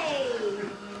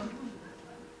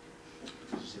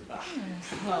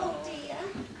 Oh dear.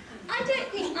 I don't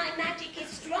think my magic is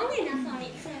strong enough on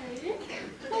its own.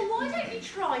 Well, why don't you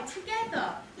try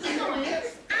together?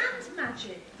 Science and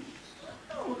magic.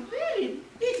 Oh, really?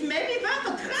 It may be worth a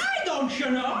try, don't you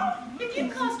know? If you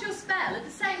cast your spell at the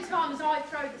same time as I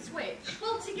throw the switch,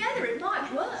 well, together it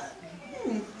might work.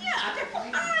 Yeah.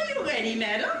 Are you ready,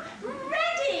 madam?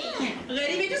 Ready!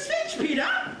 Ready with the switch, Peter?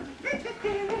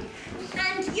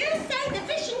 And you say the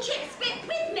fish and chips bit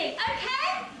with me,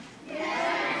 okay? 4.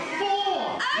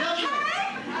 Okay?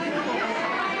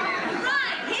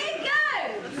 Right, here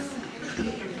goes.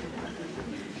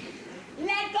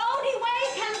 Let Goldie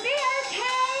wake and be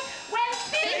okay when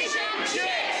fish and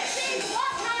chips is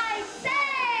what I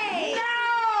say.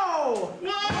 No!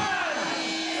 1,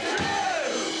 2,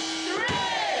 3.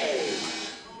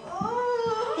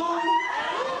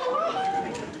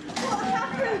 What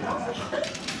happened?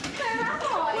 Where am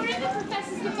I? We're in the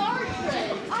professor's laboratory.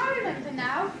 I remember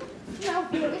now. Now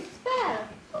Vera's spell.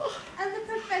 And the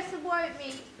professor woke me.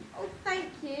 Oh, thank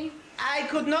you. I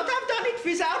could not have done it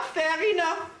without fair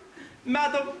enough.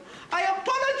 Madam, I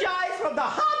apologize from the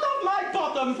heart of my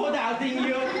bottom for doubting you.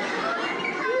 You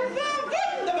were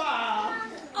wonderful.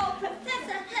 Oh,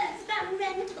 Professor Hertz Van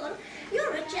Renton,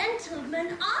 you're a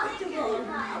gentleman after all.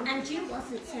 And you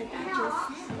wasn't so bad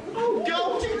yourself. Oh,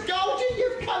 Goldie,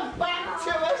 you've come back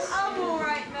to us. I'm all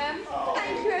right, ma'am.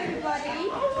 Thank you, everybody.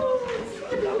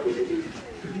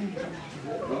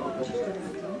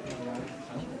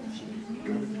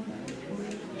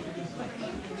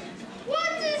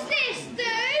 What does this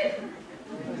do?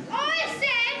 I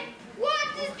said, what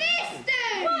does this do?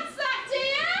 What's that,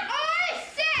 dear? I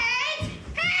said,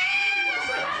 help!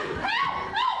 Help!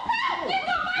 Help! Help! You've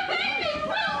got my baby!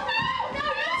 Help! Help! No,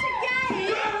 not again!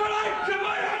 Get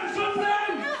my hands on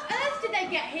them! How on earth did they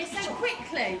get here so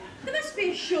quickly? There must be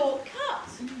a shortcut.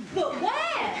 But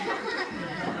where?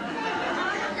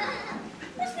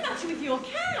 What's the matter with your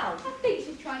cow? I think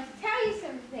she's trying to tell you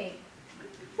something.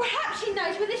 Perhaps she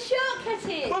knows where the shortcut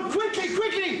is. Well,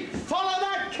 quickly! Follow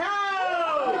that cow!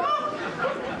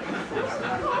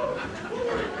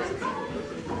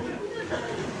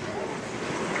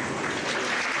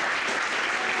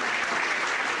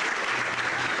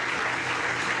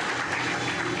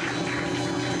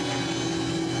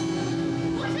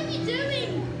 What are you doing?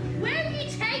 Where are you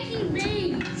taking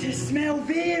me? To smell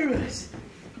Vera's.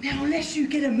 Now, unless you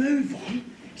get a move on,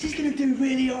 she's going to do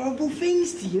really horrible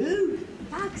things to you.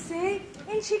 Bugsy,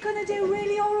 ain't she going to do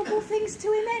really horrible things to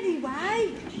him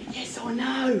anyway? Yes, I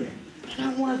know. I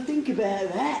don't want to think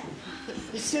about that.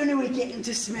 The sooner we get them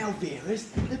to smell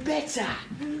Vera's, the better.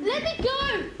 Let me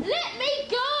go! Let me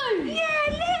go! Yeah,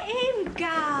 let him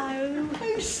go.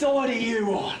 Whose side are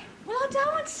you on? Well, I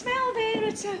don't want to smell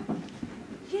Vera to...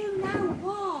 You know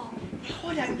what?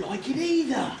 I don't like it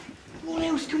either. What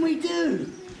else can we do?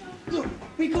 Look,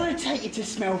 we've got to take it to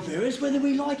smell Vera's whether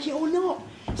we like it or not.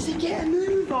 So get a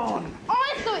move on.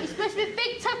 I thought you're supposed to be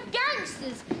big, tough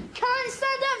gangsters. Can't you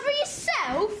stand up for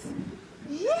yourself?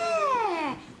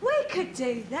 Yeah, we could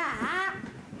do that.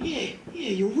 Yeah,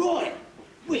 you're right.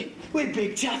 We're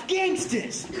big tough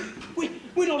gangsters.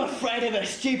 We're not afraid of a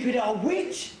stupid old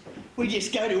witch. We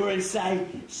just go to her and say,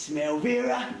 smell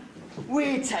Vera,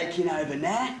 we're taking over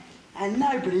now, and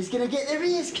nobody's going to get their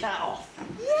ears cut off.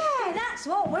 Yeah, that's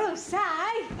what we'll say.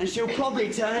 And she'll probably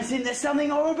turn us into something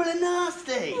horrible and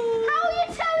nasty. How will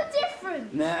you tell the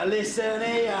difference? Now listen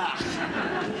here.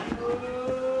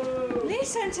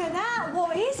 Listen to that.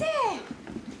 What is it?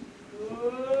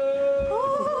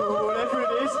 Whatever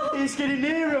it is, it's getting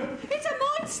nearer. It's a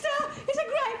monster. It's a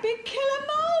great big killer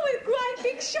mole with great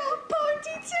big sharp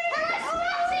pointy teeth.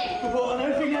 Well, I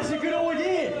don't think that's a good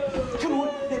idea. Come on,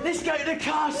 let's go to the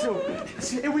castle.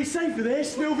 Are we safer there,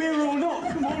 smell Vera or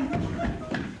not? Come on.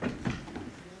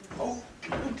 Oh,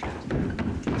 come on.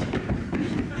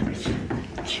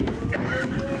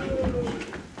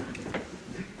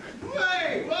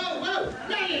 Hey, whoa,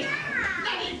 Nugget!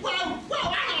 Nugget, whoa,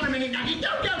 hang on a minute, Nugget,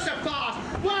 don't go so fast!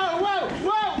 Whoa!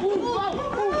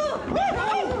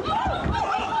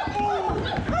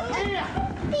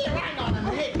 Here, hang on a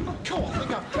minute. God, I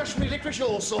think I've crushed me licorice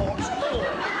all sorts.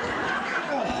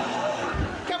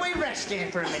 Can we rest here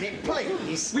for a minute,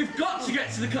 please? We've got to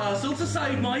get to the castle to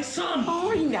save my son.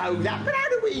 I know that, but how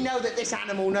do we know that this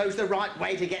animal knows the right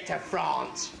way to get to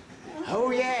France?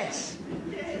 Oh, yes.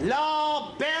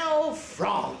 La Belle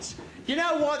France. You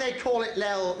know why they call it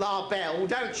La Belle,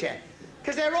 don't you?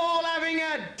 Because they're all having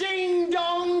a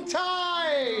ding-dong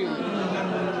time.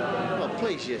 Well,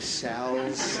 please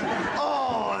yourselves.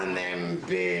 Oh, and them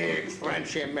big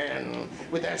Frenchy men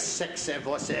with their sexy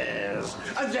voices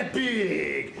and their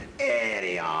big,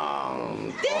 airy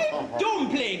arms.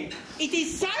 Dumpling! It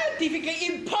is scientifically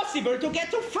impossible to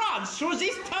get to France through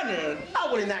this tunnel. Oh,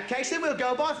 well, in that case, then we'll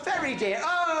go by ferry, dear.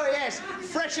 Oh, yes,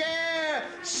 fresh air,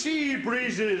 sea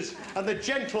breezes, and the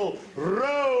gentle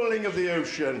rolling of the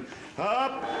ocean.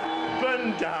 Up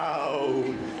and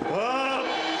down, up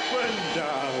and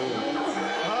down.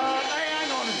 Hey,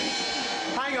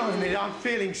 hang on a minute, I'm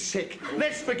feeling sick.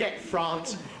 Let's forget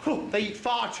France. Oh, they eat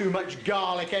far too much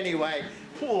garlic anyway.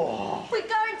 Oh. We're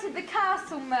going to the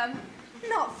castle, Mum.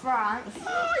 Not France.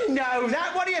 I know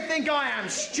that. What do you think I am,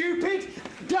 stupid?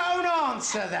 Don't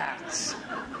answer that.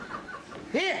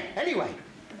 Here, anyway,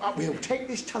 we'll take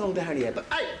this tunnel down here, but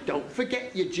hey, don't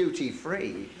forget your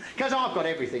duty-free. Because I've got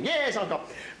everything. Yes, I've got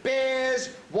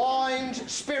beers, wines,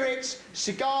 spirits,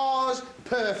 cigars,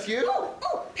 perfume.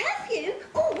 Oh, perfume?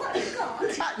 Oh, what have you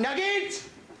got? Nugget!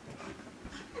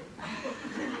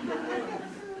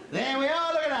 There we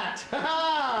are, look at that.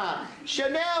 Ha-ha!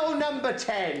 Chanel number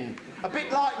 10. A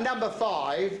bit like number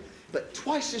 5, but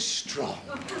twice as strong.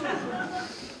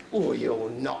 Oh, you'll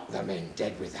knock the men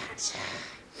dead with that.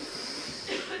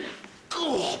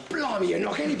 Oh, blimey, you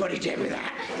knock anybody dead with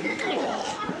that.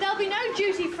 Oh. There'll be no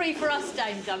duty-free for us,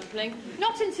 Dame Dumpling.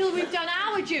 Not until we've done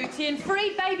our duty and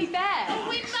freed Baby Bear. Oh,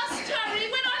 we must hurry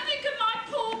when I think of my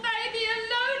poor baby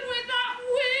alone with that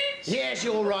witch. Yes,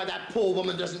 you're right, that poor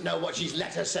woman doesn't know what she's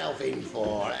let herself in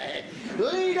for, eh?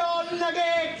 Lead on,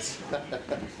 Nugget!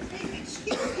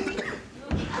 Excuse me.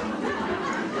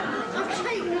 I've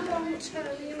taken a wrong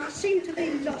turn and I seem to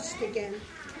be lost again.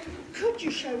 Could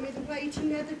you show me the way to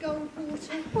Nether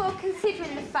Goldwater? Well,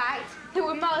 considering the fact that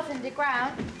we're miles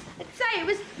underground, I'd say it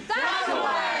was that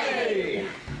way.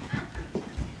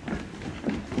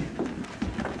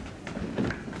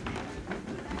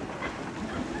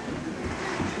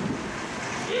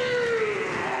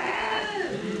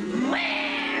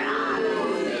 Where are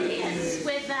those idiots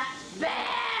with that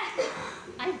bear?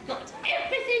 I've got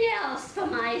everything else for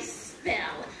my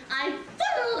spell. I'm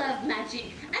full of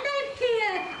magic, and I'm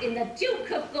here in the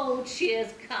Duke of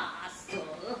Goldshear's castle.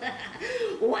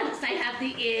 Once I have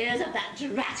the ears of that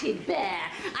dratted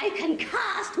bear, I can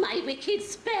cast my wicked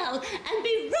spell and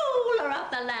be ruler of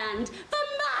the land for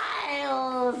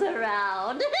miles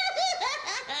around.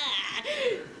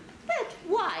 But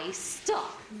why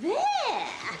stop there?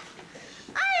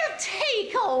 I'll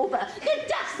take over the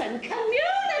Duston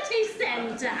Community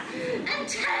Centre and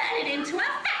turn it into a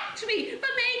factory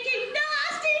for making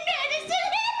nasty medicine.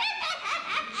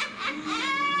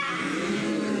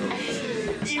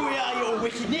 Here we are, your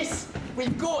wickedness.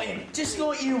 We've got him, just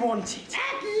like you wanted.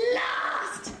 At last!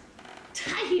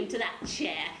 into that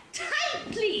chair,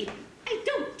 tightly. I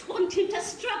don't want him to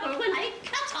struggle when I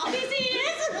cut off his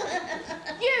ears.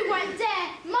 You won't dare.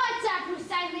 My dad will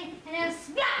save me, and he'll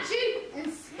splat you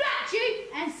and splat you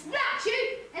and splat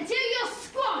you until you're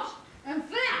squashed and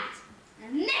flat.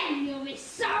 And then you'll be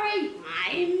sorry.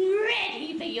 I'm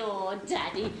ready for your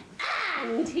daddy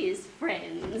and his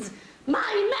friends.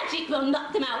 My magic will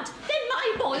knock them out. Then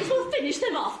my boys will finish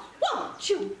them off. Won't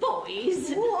you,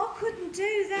 boys? Oh, I couldn't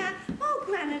do that. Oh,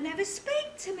 Grandma never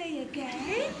speak to me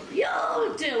again.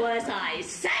 You'll do as I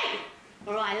say,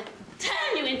 or I'll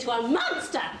turn you into a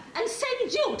monster and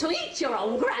send you to eat your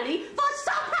own granny for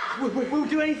supper. We'll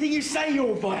do anything you say,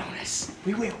 your Highness.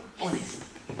 We will, honest.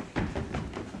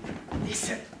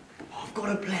 Listen, I've got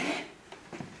a plan.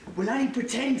 We'll only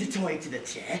pretend to tie you to the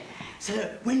chair so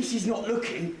that when she's not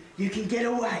looking, you can get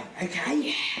away, okay?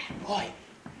 Yeah. Right.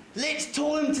 Let's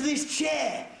tie him to this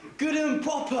chair. Good and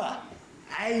proper.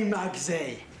 Hey,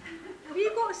 Mugsy. Have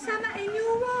you got something in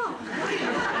your arm?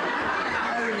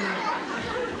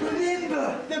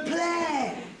 Remember the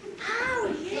plan.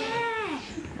 Oh, yeah.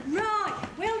 Right,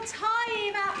 we'll tie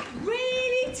him up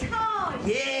really tight.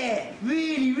 Yeah,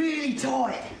 really, really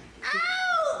tight.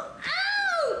 Ow!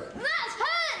 Ow! That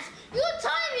hurts! You're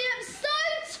tying me up so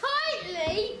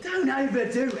tightly! Don't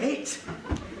overdo it.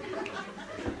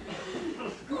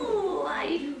 Oh,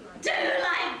 I do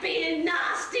like being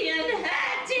nasty and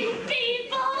hurting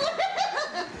people.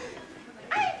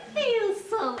 I feel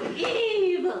so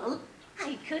evil.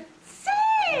 I could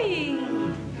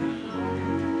sing.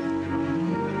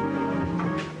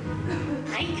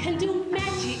 I can do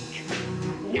magic,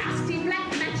 nasty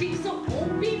black magic, so oh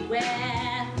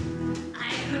beware.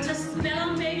 I put a spell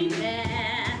on Baby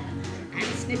Bear and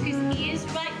snip his ears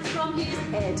right from his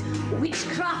head.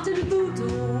 Witchcraft and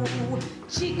voodoo,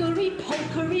 jiggery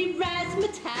pokery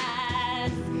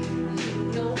razzmatazz.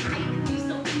 You know I can be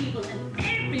so evil and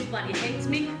everybody hates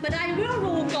me, but I will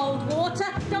rule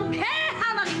Goldwater. Don't care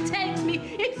how long it takes me.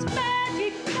 It's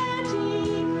magic,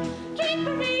 magic,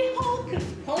 trickery, hocus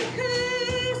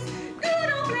pocus, good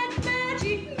old black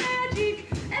magic, magic.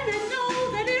 And I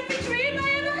know that every dream I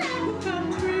ever had will come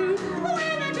true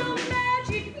when I do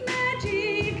magic,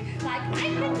 magic, like I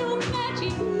can do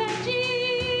magic,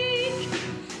 magic.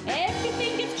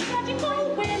 Everything gets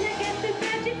tragical when I get the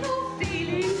magical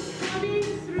feelings coming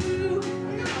through.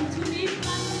 Come to me,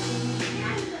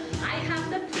 Duston. I have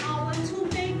the power to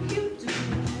make you do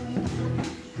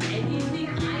anything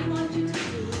I want you to do.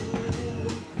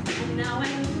 And now I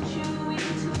put you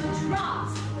into a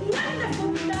trance,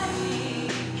 wonderful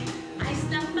magic. I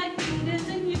snap my fingers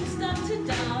and you start to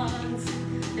dance.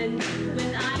 And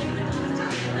when I put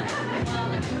together, while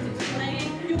the music's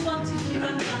playing, you want to keep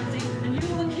on dancing, and you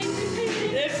were kissing.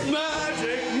 It's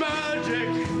magic, magic.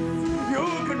 You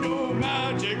can do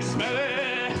magic, Smelly.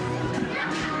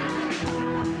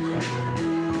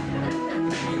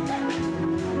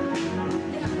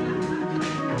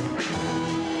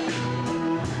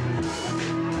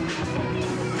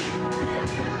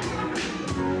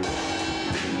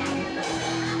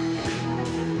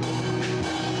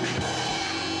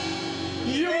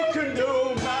 You can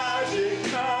do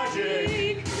magic,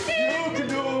 magic. You can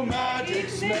do magic,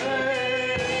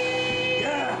 Smelly.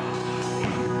 Yeah.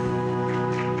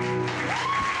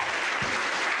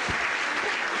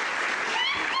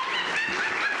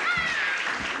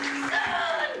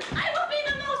 Soon I will be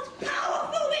the most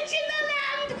powerful witch in the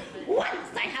land once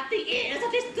I have the ears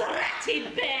of this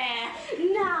dratted bear.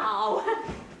 Now,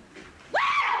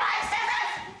 where are my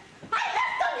scissors? I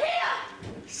left them here.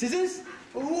 Scissors?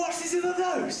 What scissors are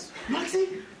those?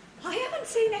 Mugsy? I haven't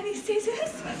seen any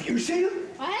scissors. Have you seen them?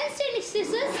 I haven't seen any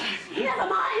scissors. Never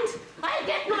mind. I'll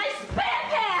get my spare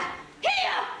pair.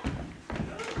 Here.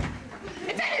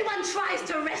 If anyone tries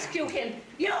to rescue him,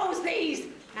 use these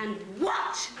and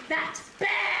watch that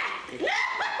bear.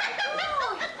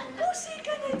 What's he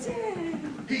gonna do?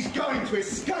 He's going to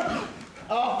escape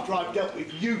after I've dealt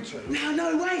with you two.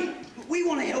 No, wait. We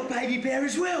want to help Baby Bear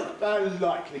as well. A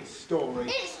likely story.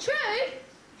 It's true.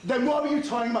 Then why were you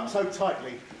tying him up so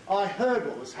tightly? I heard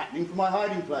what was happening from my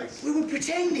hiding place. We were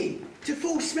pretending to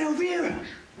fool Smelvera.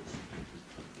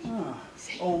 Ah,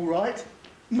 all right.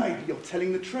 Maybe you're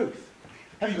telling the truth.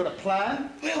 Have you got a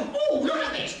plan? Well, Oh, look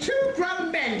at this. 2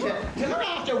 grown men to look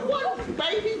after one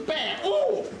baby bear.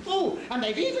 Oh, and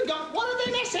they've even got one of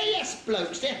them SAS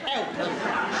blokes to help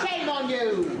them. Shame on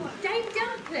you. Dame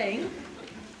Dumpling?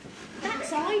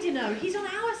 That's I don't know. He's on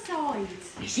our side.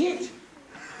 Is it?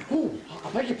 Oh, I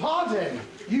beg your pardon.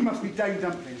 You must be Dame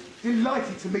Dumpling.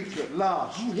 Delighted to meet you at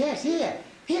last. Oh, yes, here.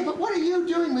 Yeah, but what are you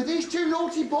doing with these two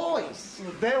naughty boys?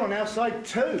 Well, they're on our side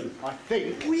too, I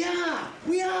think. We are.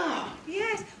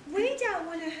 Yes, we don't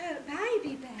want to hurt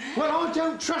Baby Bear. Well, I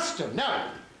don't trust them, no.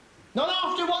 Not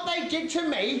after what they did to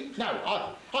me.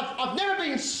 No, I've never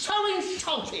been so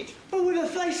insulted. But with a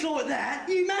face like that,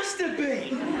 you must have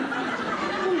been.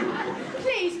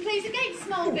 Please, against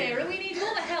small Vera, we need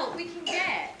all the help we can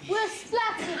get. We're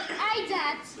splattered, eh,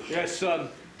 Dad? Yes, son.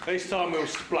 This time we'll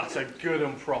splatter good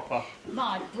and proper.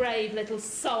 My brave little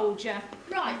soldier.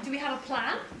 Right, do we have a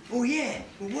plan? Oh, yeah.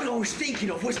 Well, what I was thinking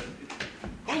of was...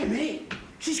 Wait a minute.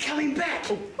 She's coming back.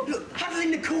 Oh, look, huddle in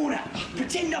the corner.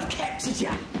 Pretend I've captured you.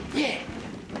 Yeah.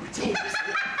 Pretend.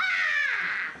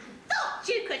 Thought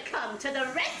you could come to the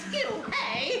rescue,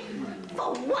 eh?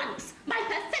 For once, my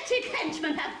pathetic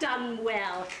henchmen have done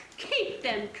well. Keep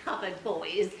them covered,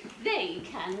 boys. They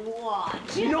can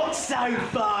watch. Not so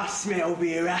fast, Smell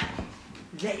Vera.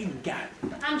 Let him go.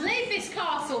 And leave this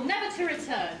castle, never to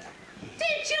return.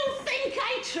 Did you think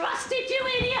I trusted you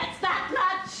idiots that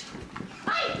much?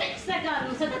 I fixed the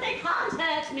guns so that they can't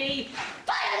hurt me.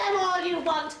 Fire them all you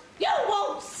want. You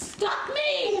won't stop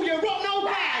me. Oh, you rotten old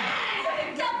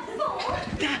bag!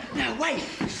 No, wait.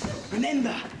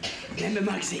 Remember,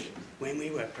 Muggsy, when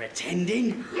we were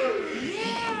pretending?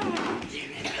 Yeah.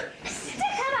 Stick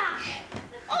 'em up.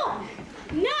 Oh,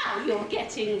 now you're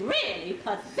getting really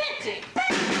pathetic.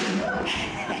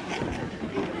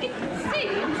 It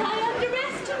seems I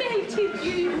underestimated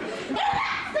you.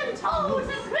 Rats and toads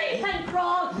and creep and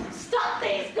crawl. Stop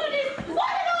these goodies,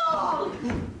 one and all.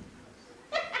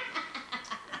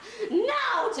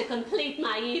 Now to complete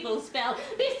my evil spell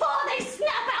before they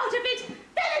snap out of it,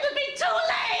 then it'll be too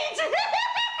late.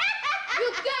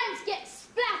 You're going to get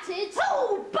splattered.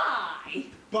 Who by?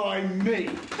 By me.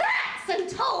 Rats and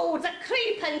toads that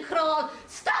creep and crawl.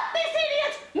 Stop this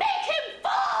idiot! Make him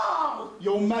fall!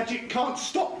 Your magic can't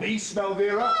stop me, Smell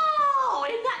Vera. Oh,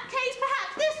 in that case,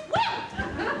 perhaps this will.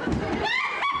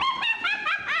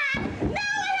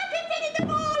 Now I have defeated them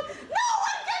all. No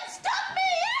one can stop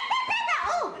me.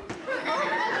 Oh. I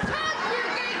told you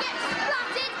were going to get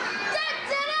splattered. Don't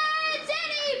deny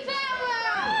any power.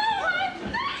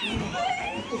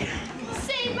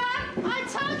 See, Mum, I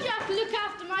told you I could look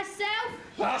after myself.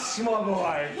 That's my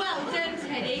boy. Well done,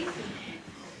 Teddy.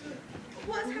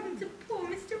 What's happened to poor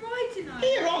Mr. Roy tonight?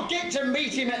 Here, I'll get to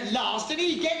meet him at last, and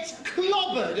he gets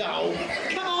clobbered.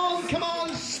 Oh, come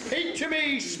on, speak to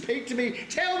me.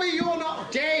 Tell me you're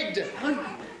not dead.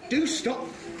 Do stop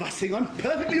fussing. I'm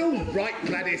perfectly all right,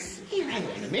 Gladys. Here, hang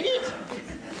on a minute.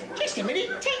 Just a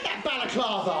minute. Take that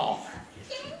balaclava off.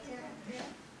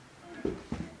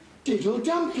 Diddle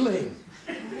Dumpling.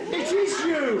 It is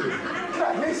you.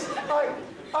 Gladys,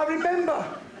 I remember.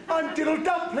 I'm Diddle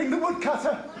Dumpling, the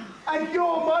woodcutter. And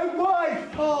you're my wife.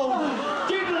 Oh,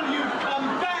 Diddle, you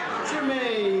come back to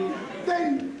me.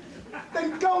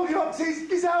 Then Goldilocks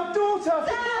is our daughter.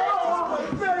 Oh,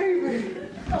 my baby.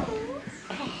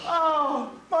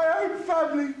 Oh, my own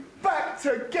family back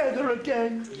together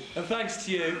again. And thanks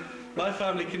to you, my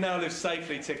family can now live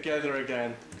safely together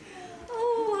again.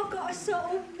 Oh, I've got a sort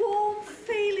of warm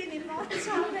feeling in my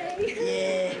tummy.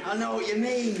 Yeah, I know what you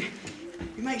mean.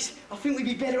 I think we'd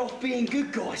be better off being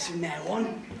good guys from now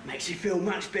on. Makes you feel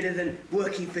much better than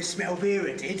working for Smell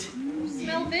Vera did.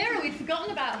 Smell Vera, we'd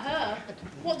forgotten about her.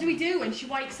 What do we do when she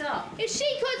wakes up? If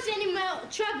she causes any more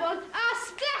trouble, I'll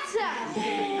splatter.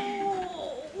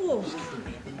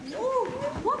 Oh,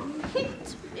 what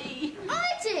hit me? I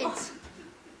did.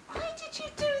 Why did you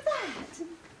do that?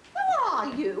 Who are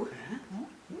you?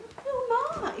 Who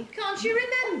am I? Can't you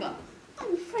remember?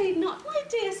 I'm afraid not, my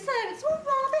dear sir. It's all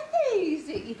rather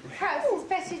hazy. Perhaps it's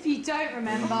better if you don't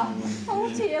remember.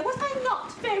 Oh dear, was I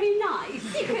not very nice?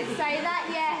 You could say that,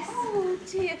 yes. Oh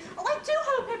dear. Oh, I do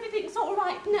hope everything's all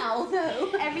right now,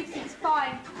 though. Everything's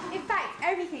fine. In fact,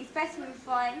 everything's better than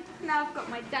fine. Now I've got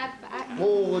my dad back.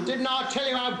 Oh, didn't I tell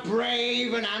you how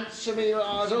brave and handsome he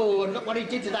was? Oh, and look what he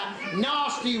did to that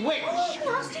nasty witch. Oh,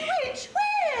 nasty witch,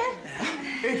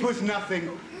 where? It was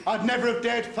nothing. I'd never have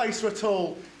dared face her at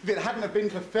all if it hadn't have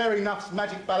been for Fair Enough's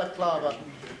magic balaclava.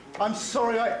 I'm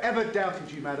sorry I ever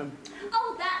doubted you, madam.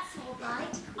 Oh, that's all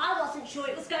right. I wasn't sure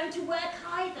it was going to work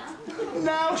either.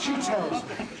 Now she tells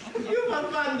me. You are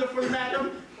wonderful,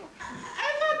 madam.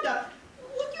 I wonder,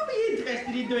 would you be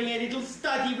interested in doing a little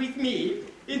study with me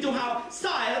into how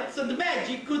science and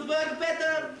magic could work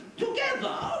better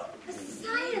together?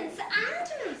 Science and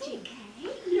magic, eh?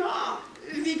 Yeah,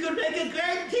 we could make a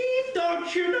great team,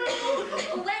 don't you know?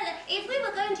 Well, if we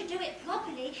were going to do it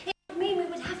properly, it would mean we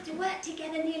would have to work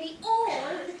together nearly all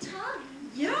the time.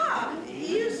 Yeah,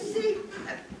 you see,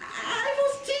 I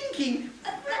was thinking...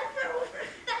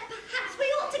 That perhaps we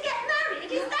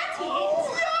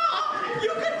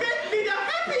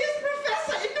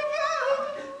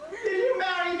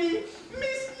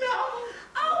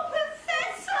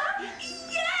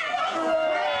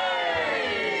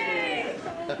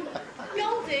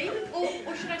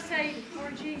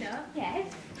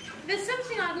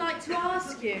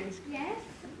ask you? Yes?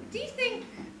 Do you think...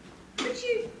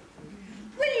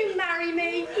 Will you marry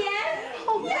me? Yes?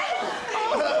 Oh,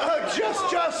 yes!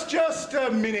 Just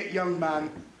a minute, young man.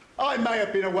 I may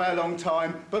have been away a long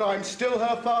time, but I'm still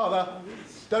her father.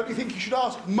 Don't you think you should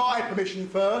ask my permission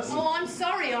first? Oh, I'm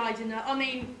sorry,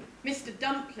 Mr.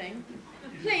 Dumpling.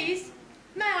 Please,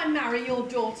 may I marry your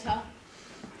daughter?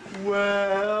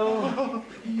 Well,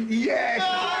 yes.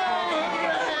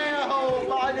 Oh,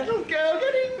 my little girl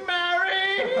getting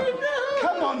married.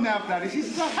 Come on now, Gladys,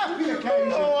 this is a happy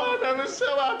occasion. Oh, I'm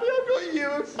so happy I've got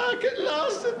you back at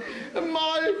last, and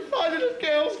my little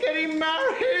girl's getting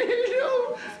married.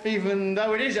 Oh, even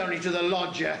though it is only to the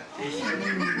lodger.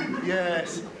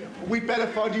 Yes, we'd better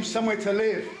find you somewhere to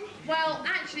live. Well,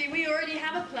 actually, we already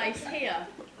have a place here.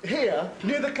 Here?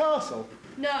 Near the castle?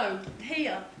 No,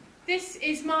 here. This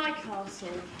is my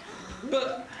castle.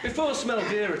 But before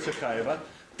Smelvera took over,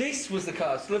 this was the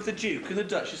castle of the Duke and the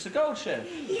Duchess of Goldshire.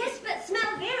 Yes, but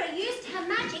Smelvera used her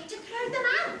magic to throw them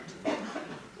out.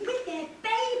 With their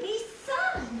baby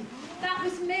son. That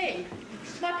was me.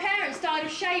 My parents died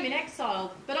of shame in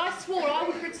exile, but I swore I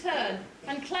would return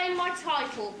and claim my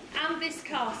title and this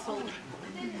castle.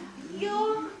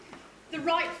 You're the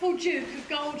rightful Duke of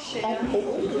Goldshire.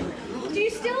 Do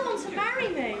you still want to marry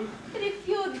me? But if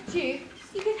you're the Duke,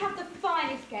 you could have the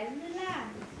finest girl in the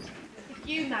land. If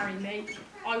you marry me,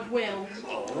 I will.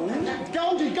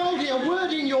 Goldie, a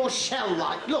word in your shell,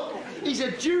 like. Look, he's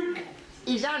a duke,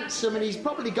 he's handsome, and he's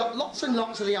probably got lots and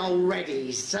lots of the old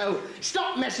readies, so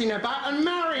stop messing about and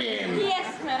marry him.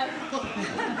 Yes, ma'am.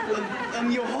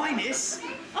 Your Highness?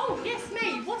 Oh, yes,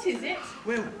 me. What is it?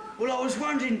 Well, I was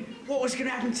wondering what was going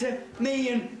to happen to me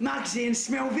and Mugsy and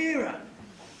Smelvera.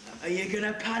 Are you going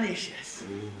to punish us?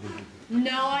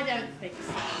 No, I don't think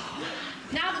so.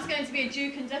 Now there's going to be a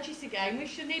Duke and Duchess again, we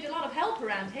should need a lot of help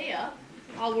around here.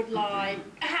 I would like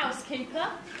a housekeeper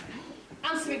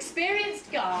and some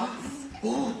experienced guards.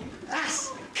 Oh,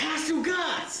 us castle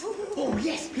guards. Oh,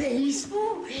 yes, please.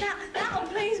 Oh, that'll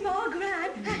please my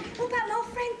gran. What about my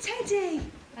friend Teddy?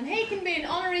 And he can be an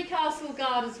honorary castle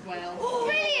guard as well. Oh,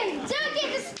 brilliant! Don't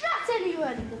get to splat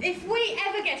anyone! If we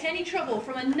ever get any trouble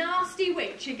from a nasty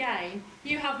witch again,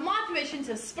 you have my permission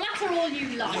to splatter all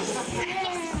you like.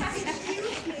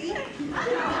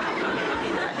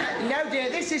 No, dear,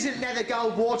 this isn't Nether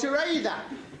Gold water either.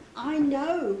 I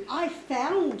know. I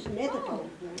found nether gold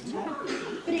water,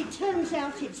 but it turns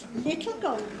out it's little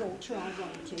gold water I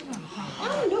wanted.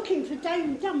 I'm looking for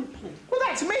Dame Dumpling. Well,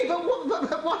 that's me, but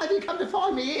why have you come to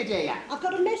find me here, dear? I've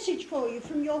got a message for you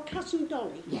from your cousin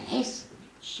Dolly. Yes?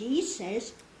 She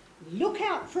says, look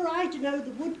out for Ideno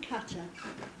the woodcutter.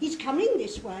 He's coming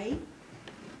this way.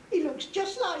 He looks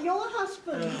just like your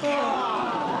husband.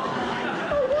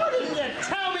 Oh, why didn't you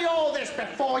tell me all this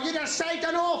before? You'd have saved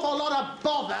an awful lot of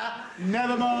bother.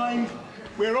 Never mind.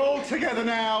 We're all together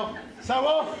now. So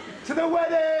off to the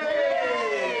wedding!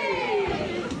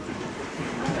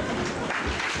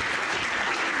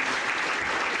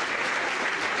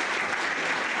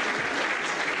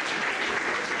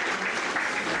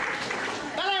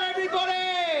 Hello,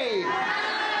 everybody!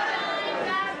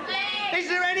 Is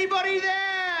there anybody there?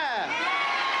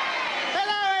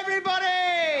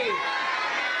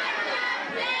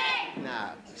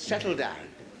 Settle down,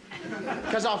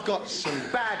 because I've got some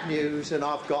bad news and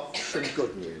I've got some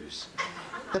good news.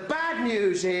 The bad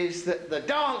news is that the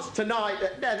dance tonight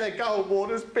at Nether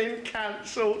Goldwater's been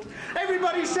cancelled.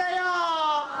 Everybody say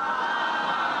ah!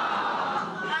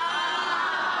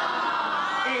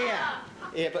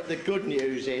 Here, but the good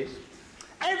news is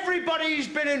everybody's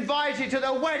been invited to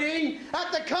the wedding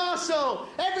at the castle.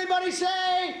 Everybody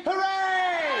say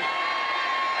hooray!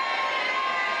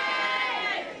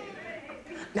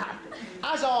 Now,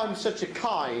 as I'm such a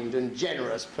kind and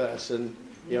generous person,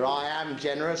 here I am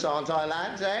generous, aren't I,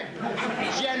 lads, eh?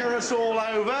 Generous all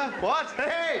over. What?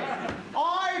 Hey!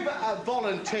 I've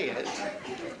volunteered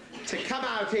to come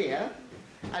out here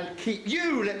and keep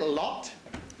you little lot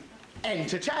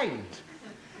entertained.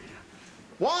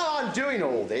 While I'm doing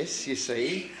all this, you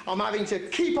see, I'm having to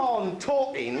keep on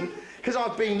talking because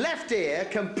I've been left here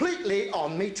completely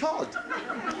on me Todd.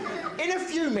 In a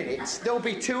few minutes, there'll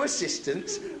be two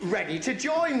assistants ready to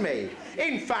join me.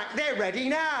 In fact, they're ready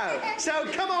now. So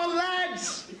come on,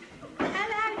 lads.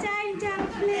 Hello, Dame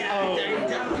Dumpling. Oh, Dame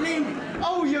Dumpling.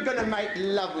 Oh, you're going to make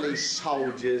lovely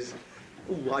soldiers.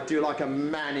 Oh, I do like a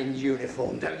man in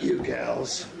uniform, don't you,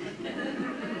 girls?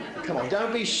 Come on,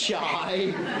 don't be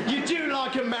shy. You do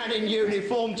like a man in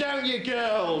uniform, don't you,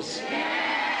 girls?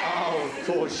 Yeah. Oh, of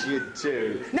course you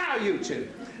do. Now, you two,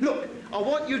 look, I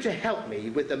want you to help me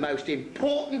with the most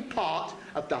important part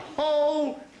of the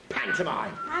whole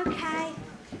pantomime. Okay.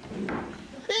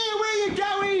 Here, where are you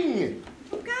going?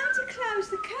 I'm going to close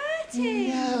the curtain.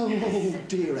 No, oh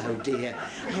dear.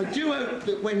 I do hope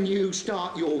that when you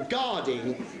start your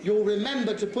guarding, you'll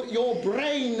remember to put your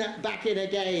brain back in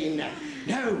again.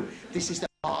 No, this is the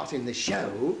part in the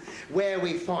show where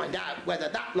we find out whether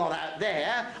that lot out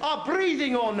there are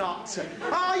breathing or not.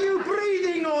 Are you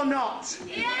breathing or not?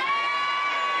 Yes!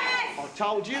 I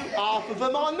told you, half of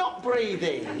them are not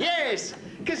breathing. Yes,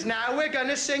 because now we're going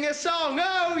to sing a song.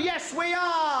 Oh, yes, we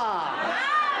are.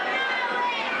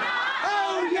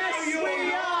 Oh, yes,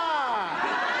 we are.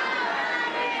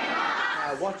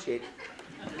 Now, watch it,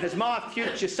 because my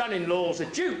future son-in-law's a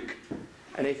duke.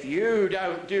 And if you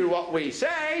don't do what we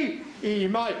say, he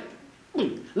might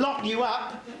lock you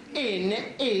up in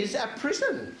his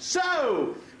prison.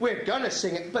 So, we're going to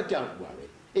sing it, but don't worry.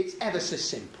 It's ever so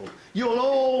simple. You'll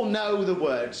all know the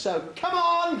words. So, come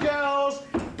on, girls,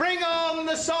 bring on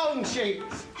the song sheet.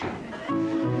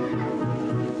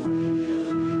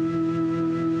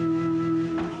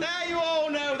 Now you all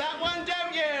know that one,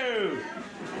 don't you?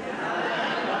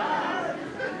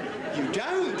 You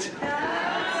don't?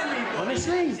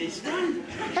 Honestly?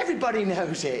 Everybody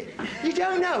knows it. You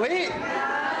don't know it?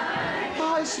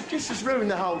 Oh, this has ruined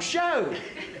the whole show.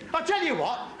 I'll tell you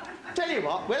what,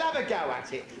 we'll have a go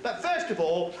at it. But first of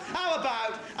all, how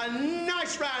about a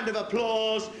nice round of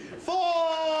applause for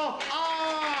our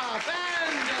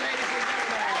band, ladies and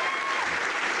gentlemen.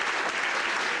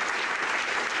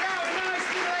 Now, a nice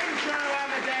little intro,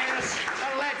 Amadeus,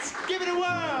 and let's give it a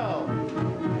whirl.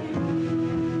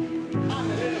 I'm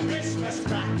a little Christmas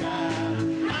cracker,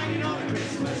 hanging on a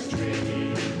Christmas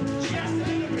tree. Just a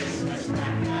little Christmas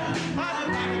cracker, I'm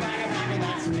a bagger,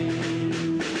 that's me.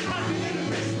 I'm a little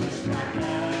Christmas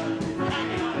cracker,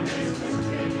 hanging on a Christmas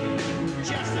tree.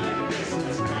 Just a little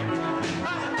Christmas cracker,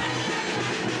 I'm a bagger,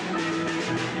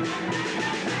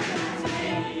 that's me.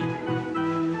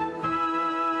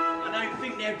 I don't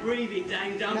think they're breathing,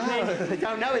 Dame Dumpling. No, they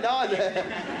don't know it either.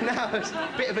 No, it's a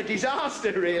bit of a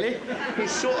disaster, really.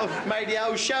 It's sort of made the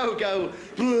whole show go...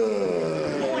 I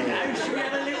know, should we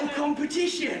have a little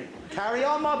competition? Carry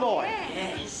on, my boy.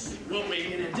 Yes. What we're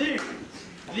going to do,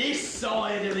 this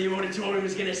side of the auditorium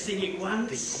is going to sing it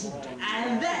once,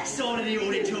 and that side of the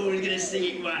auditorium is going to sing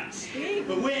it once.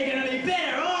 But we're going to be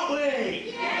better, aren't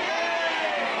we?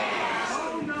 Yes!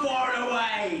 Far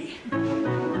away.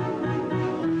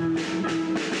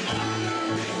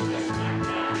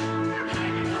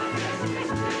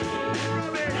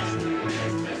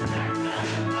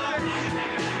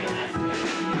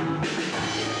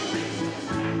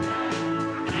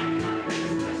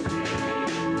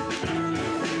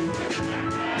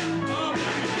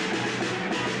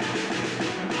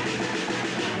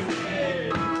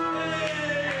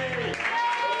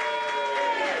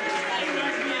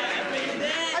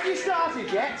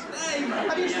 Yet?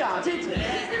 Have you started?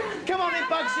 Come on in,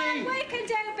 Bugsy. We can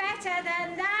do better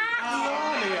than that.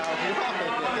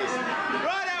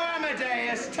 Righto,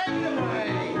 Amadeus, take it away.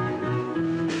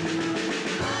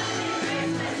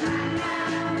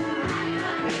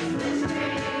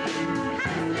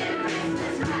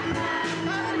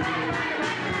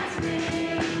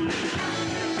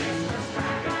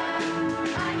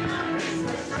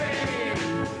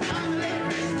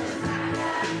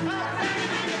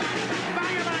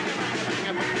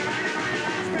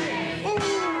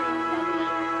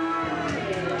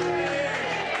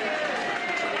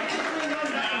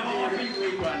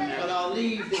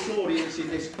 In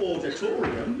this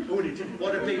auditorium.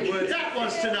 What a big word that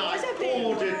was tonight.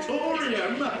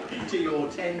 Auditorium to your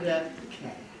tender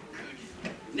care.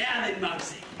 Now then,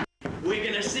 Muggsy, we're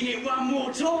going to sing it one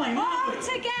more time, aren't we? All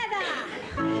together.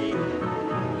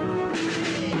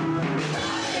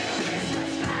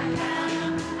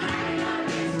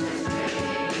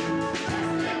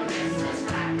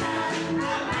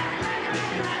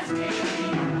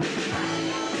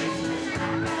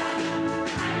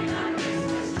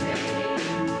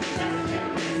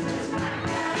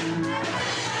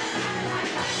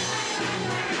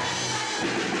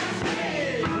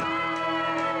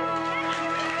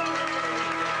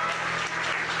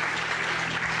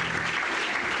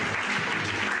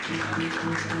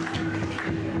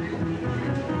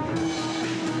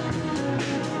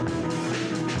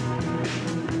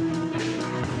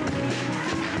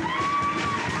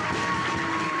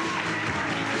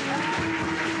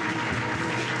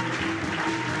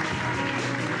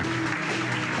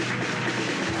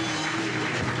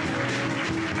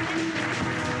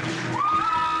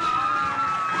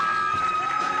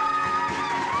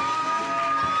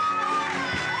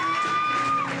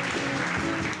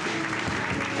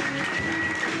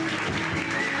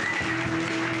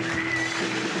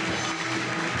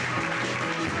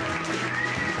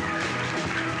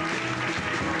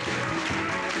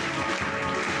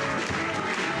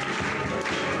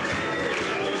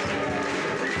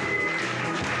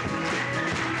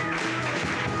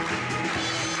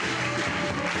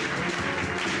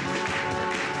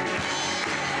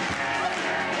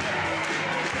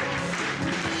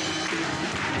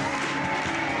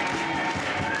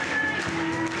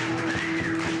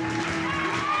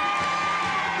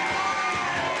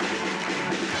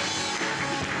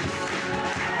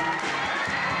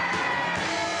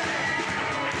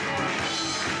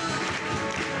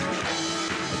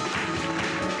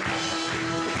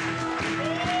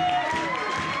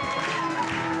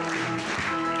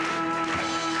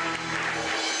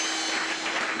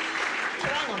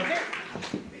 hang on a bit.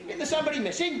 Is there somebody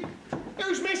missing?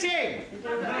 Who's missing?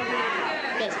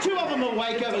 There's two of them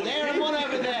awake over there and one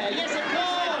over there. Yes, of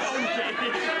course.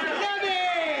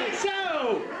 Nugget!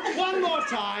 So, one more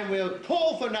time, we'll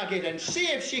call for Nugget and see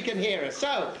if she can hear us.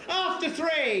 So, after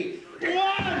 3,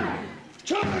 1,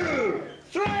 2,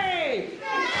 3.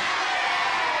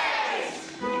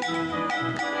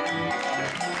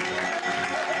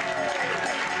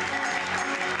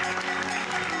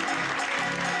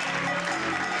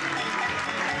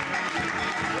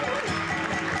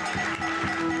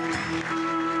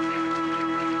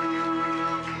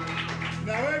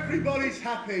 Everybody's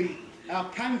happy. Our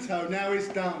panto now is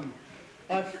done.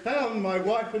 I've found my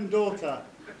wife and daughter.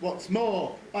 What's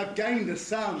more, I've gained a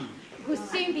son. We'll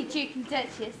soon be Duke and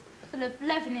Duchess, full of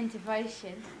loving and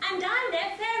devotion. And I'm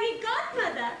their fairy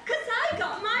godmother, because I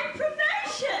got my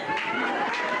promotion.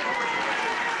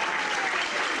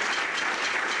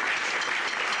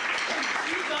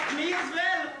 You got me as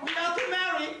well. We are to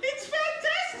marry. It's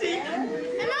fantastic.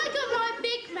 And I got my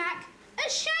Big Mac. A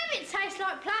shame it tastes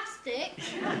like plastic.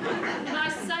 My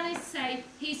son is safe.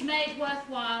 He's made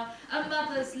worthwhile. A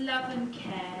mother's love and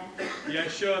care. You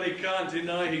surely can't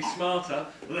deny he's smarter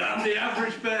than the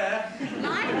average bear.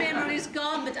 My memory's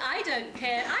gone, but I don't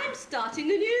care. I'm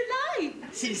starting a new life.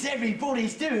 Since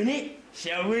everybody's doing it,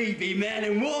 shall we be man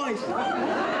and wife?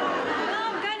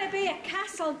 I'm going to be a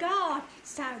castle guard,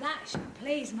 so that should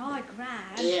please my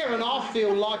gran. Here, and I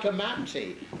feel like a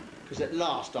Mamty, because at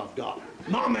last I've got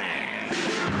my man.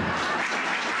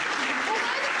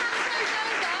 Although the panto's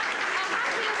over, our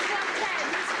happiness one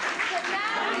ends, but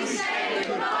now we say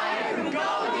goodbye from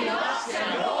God.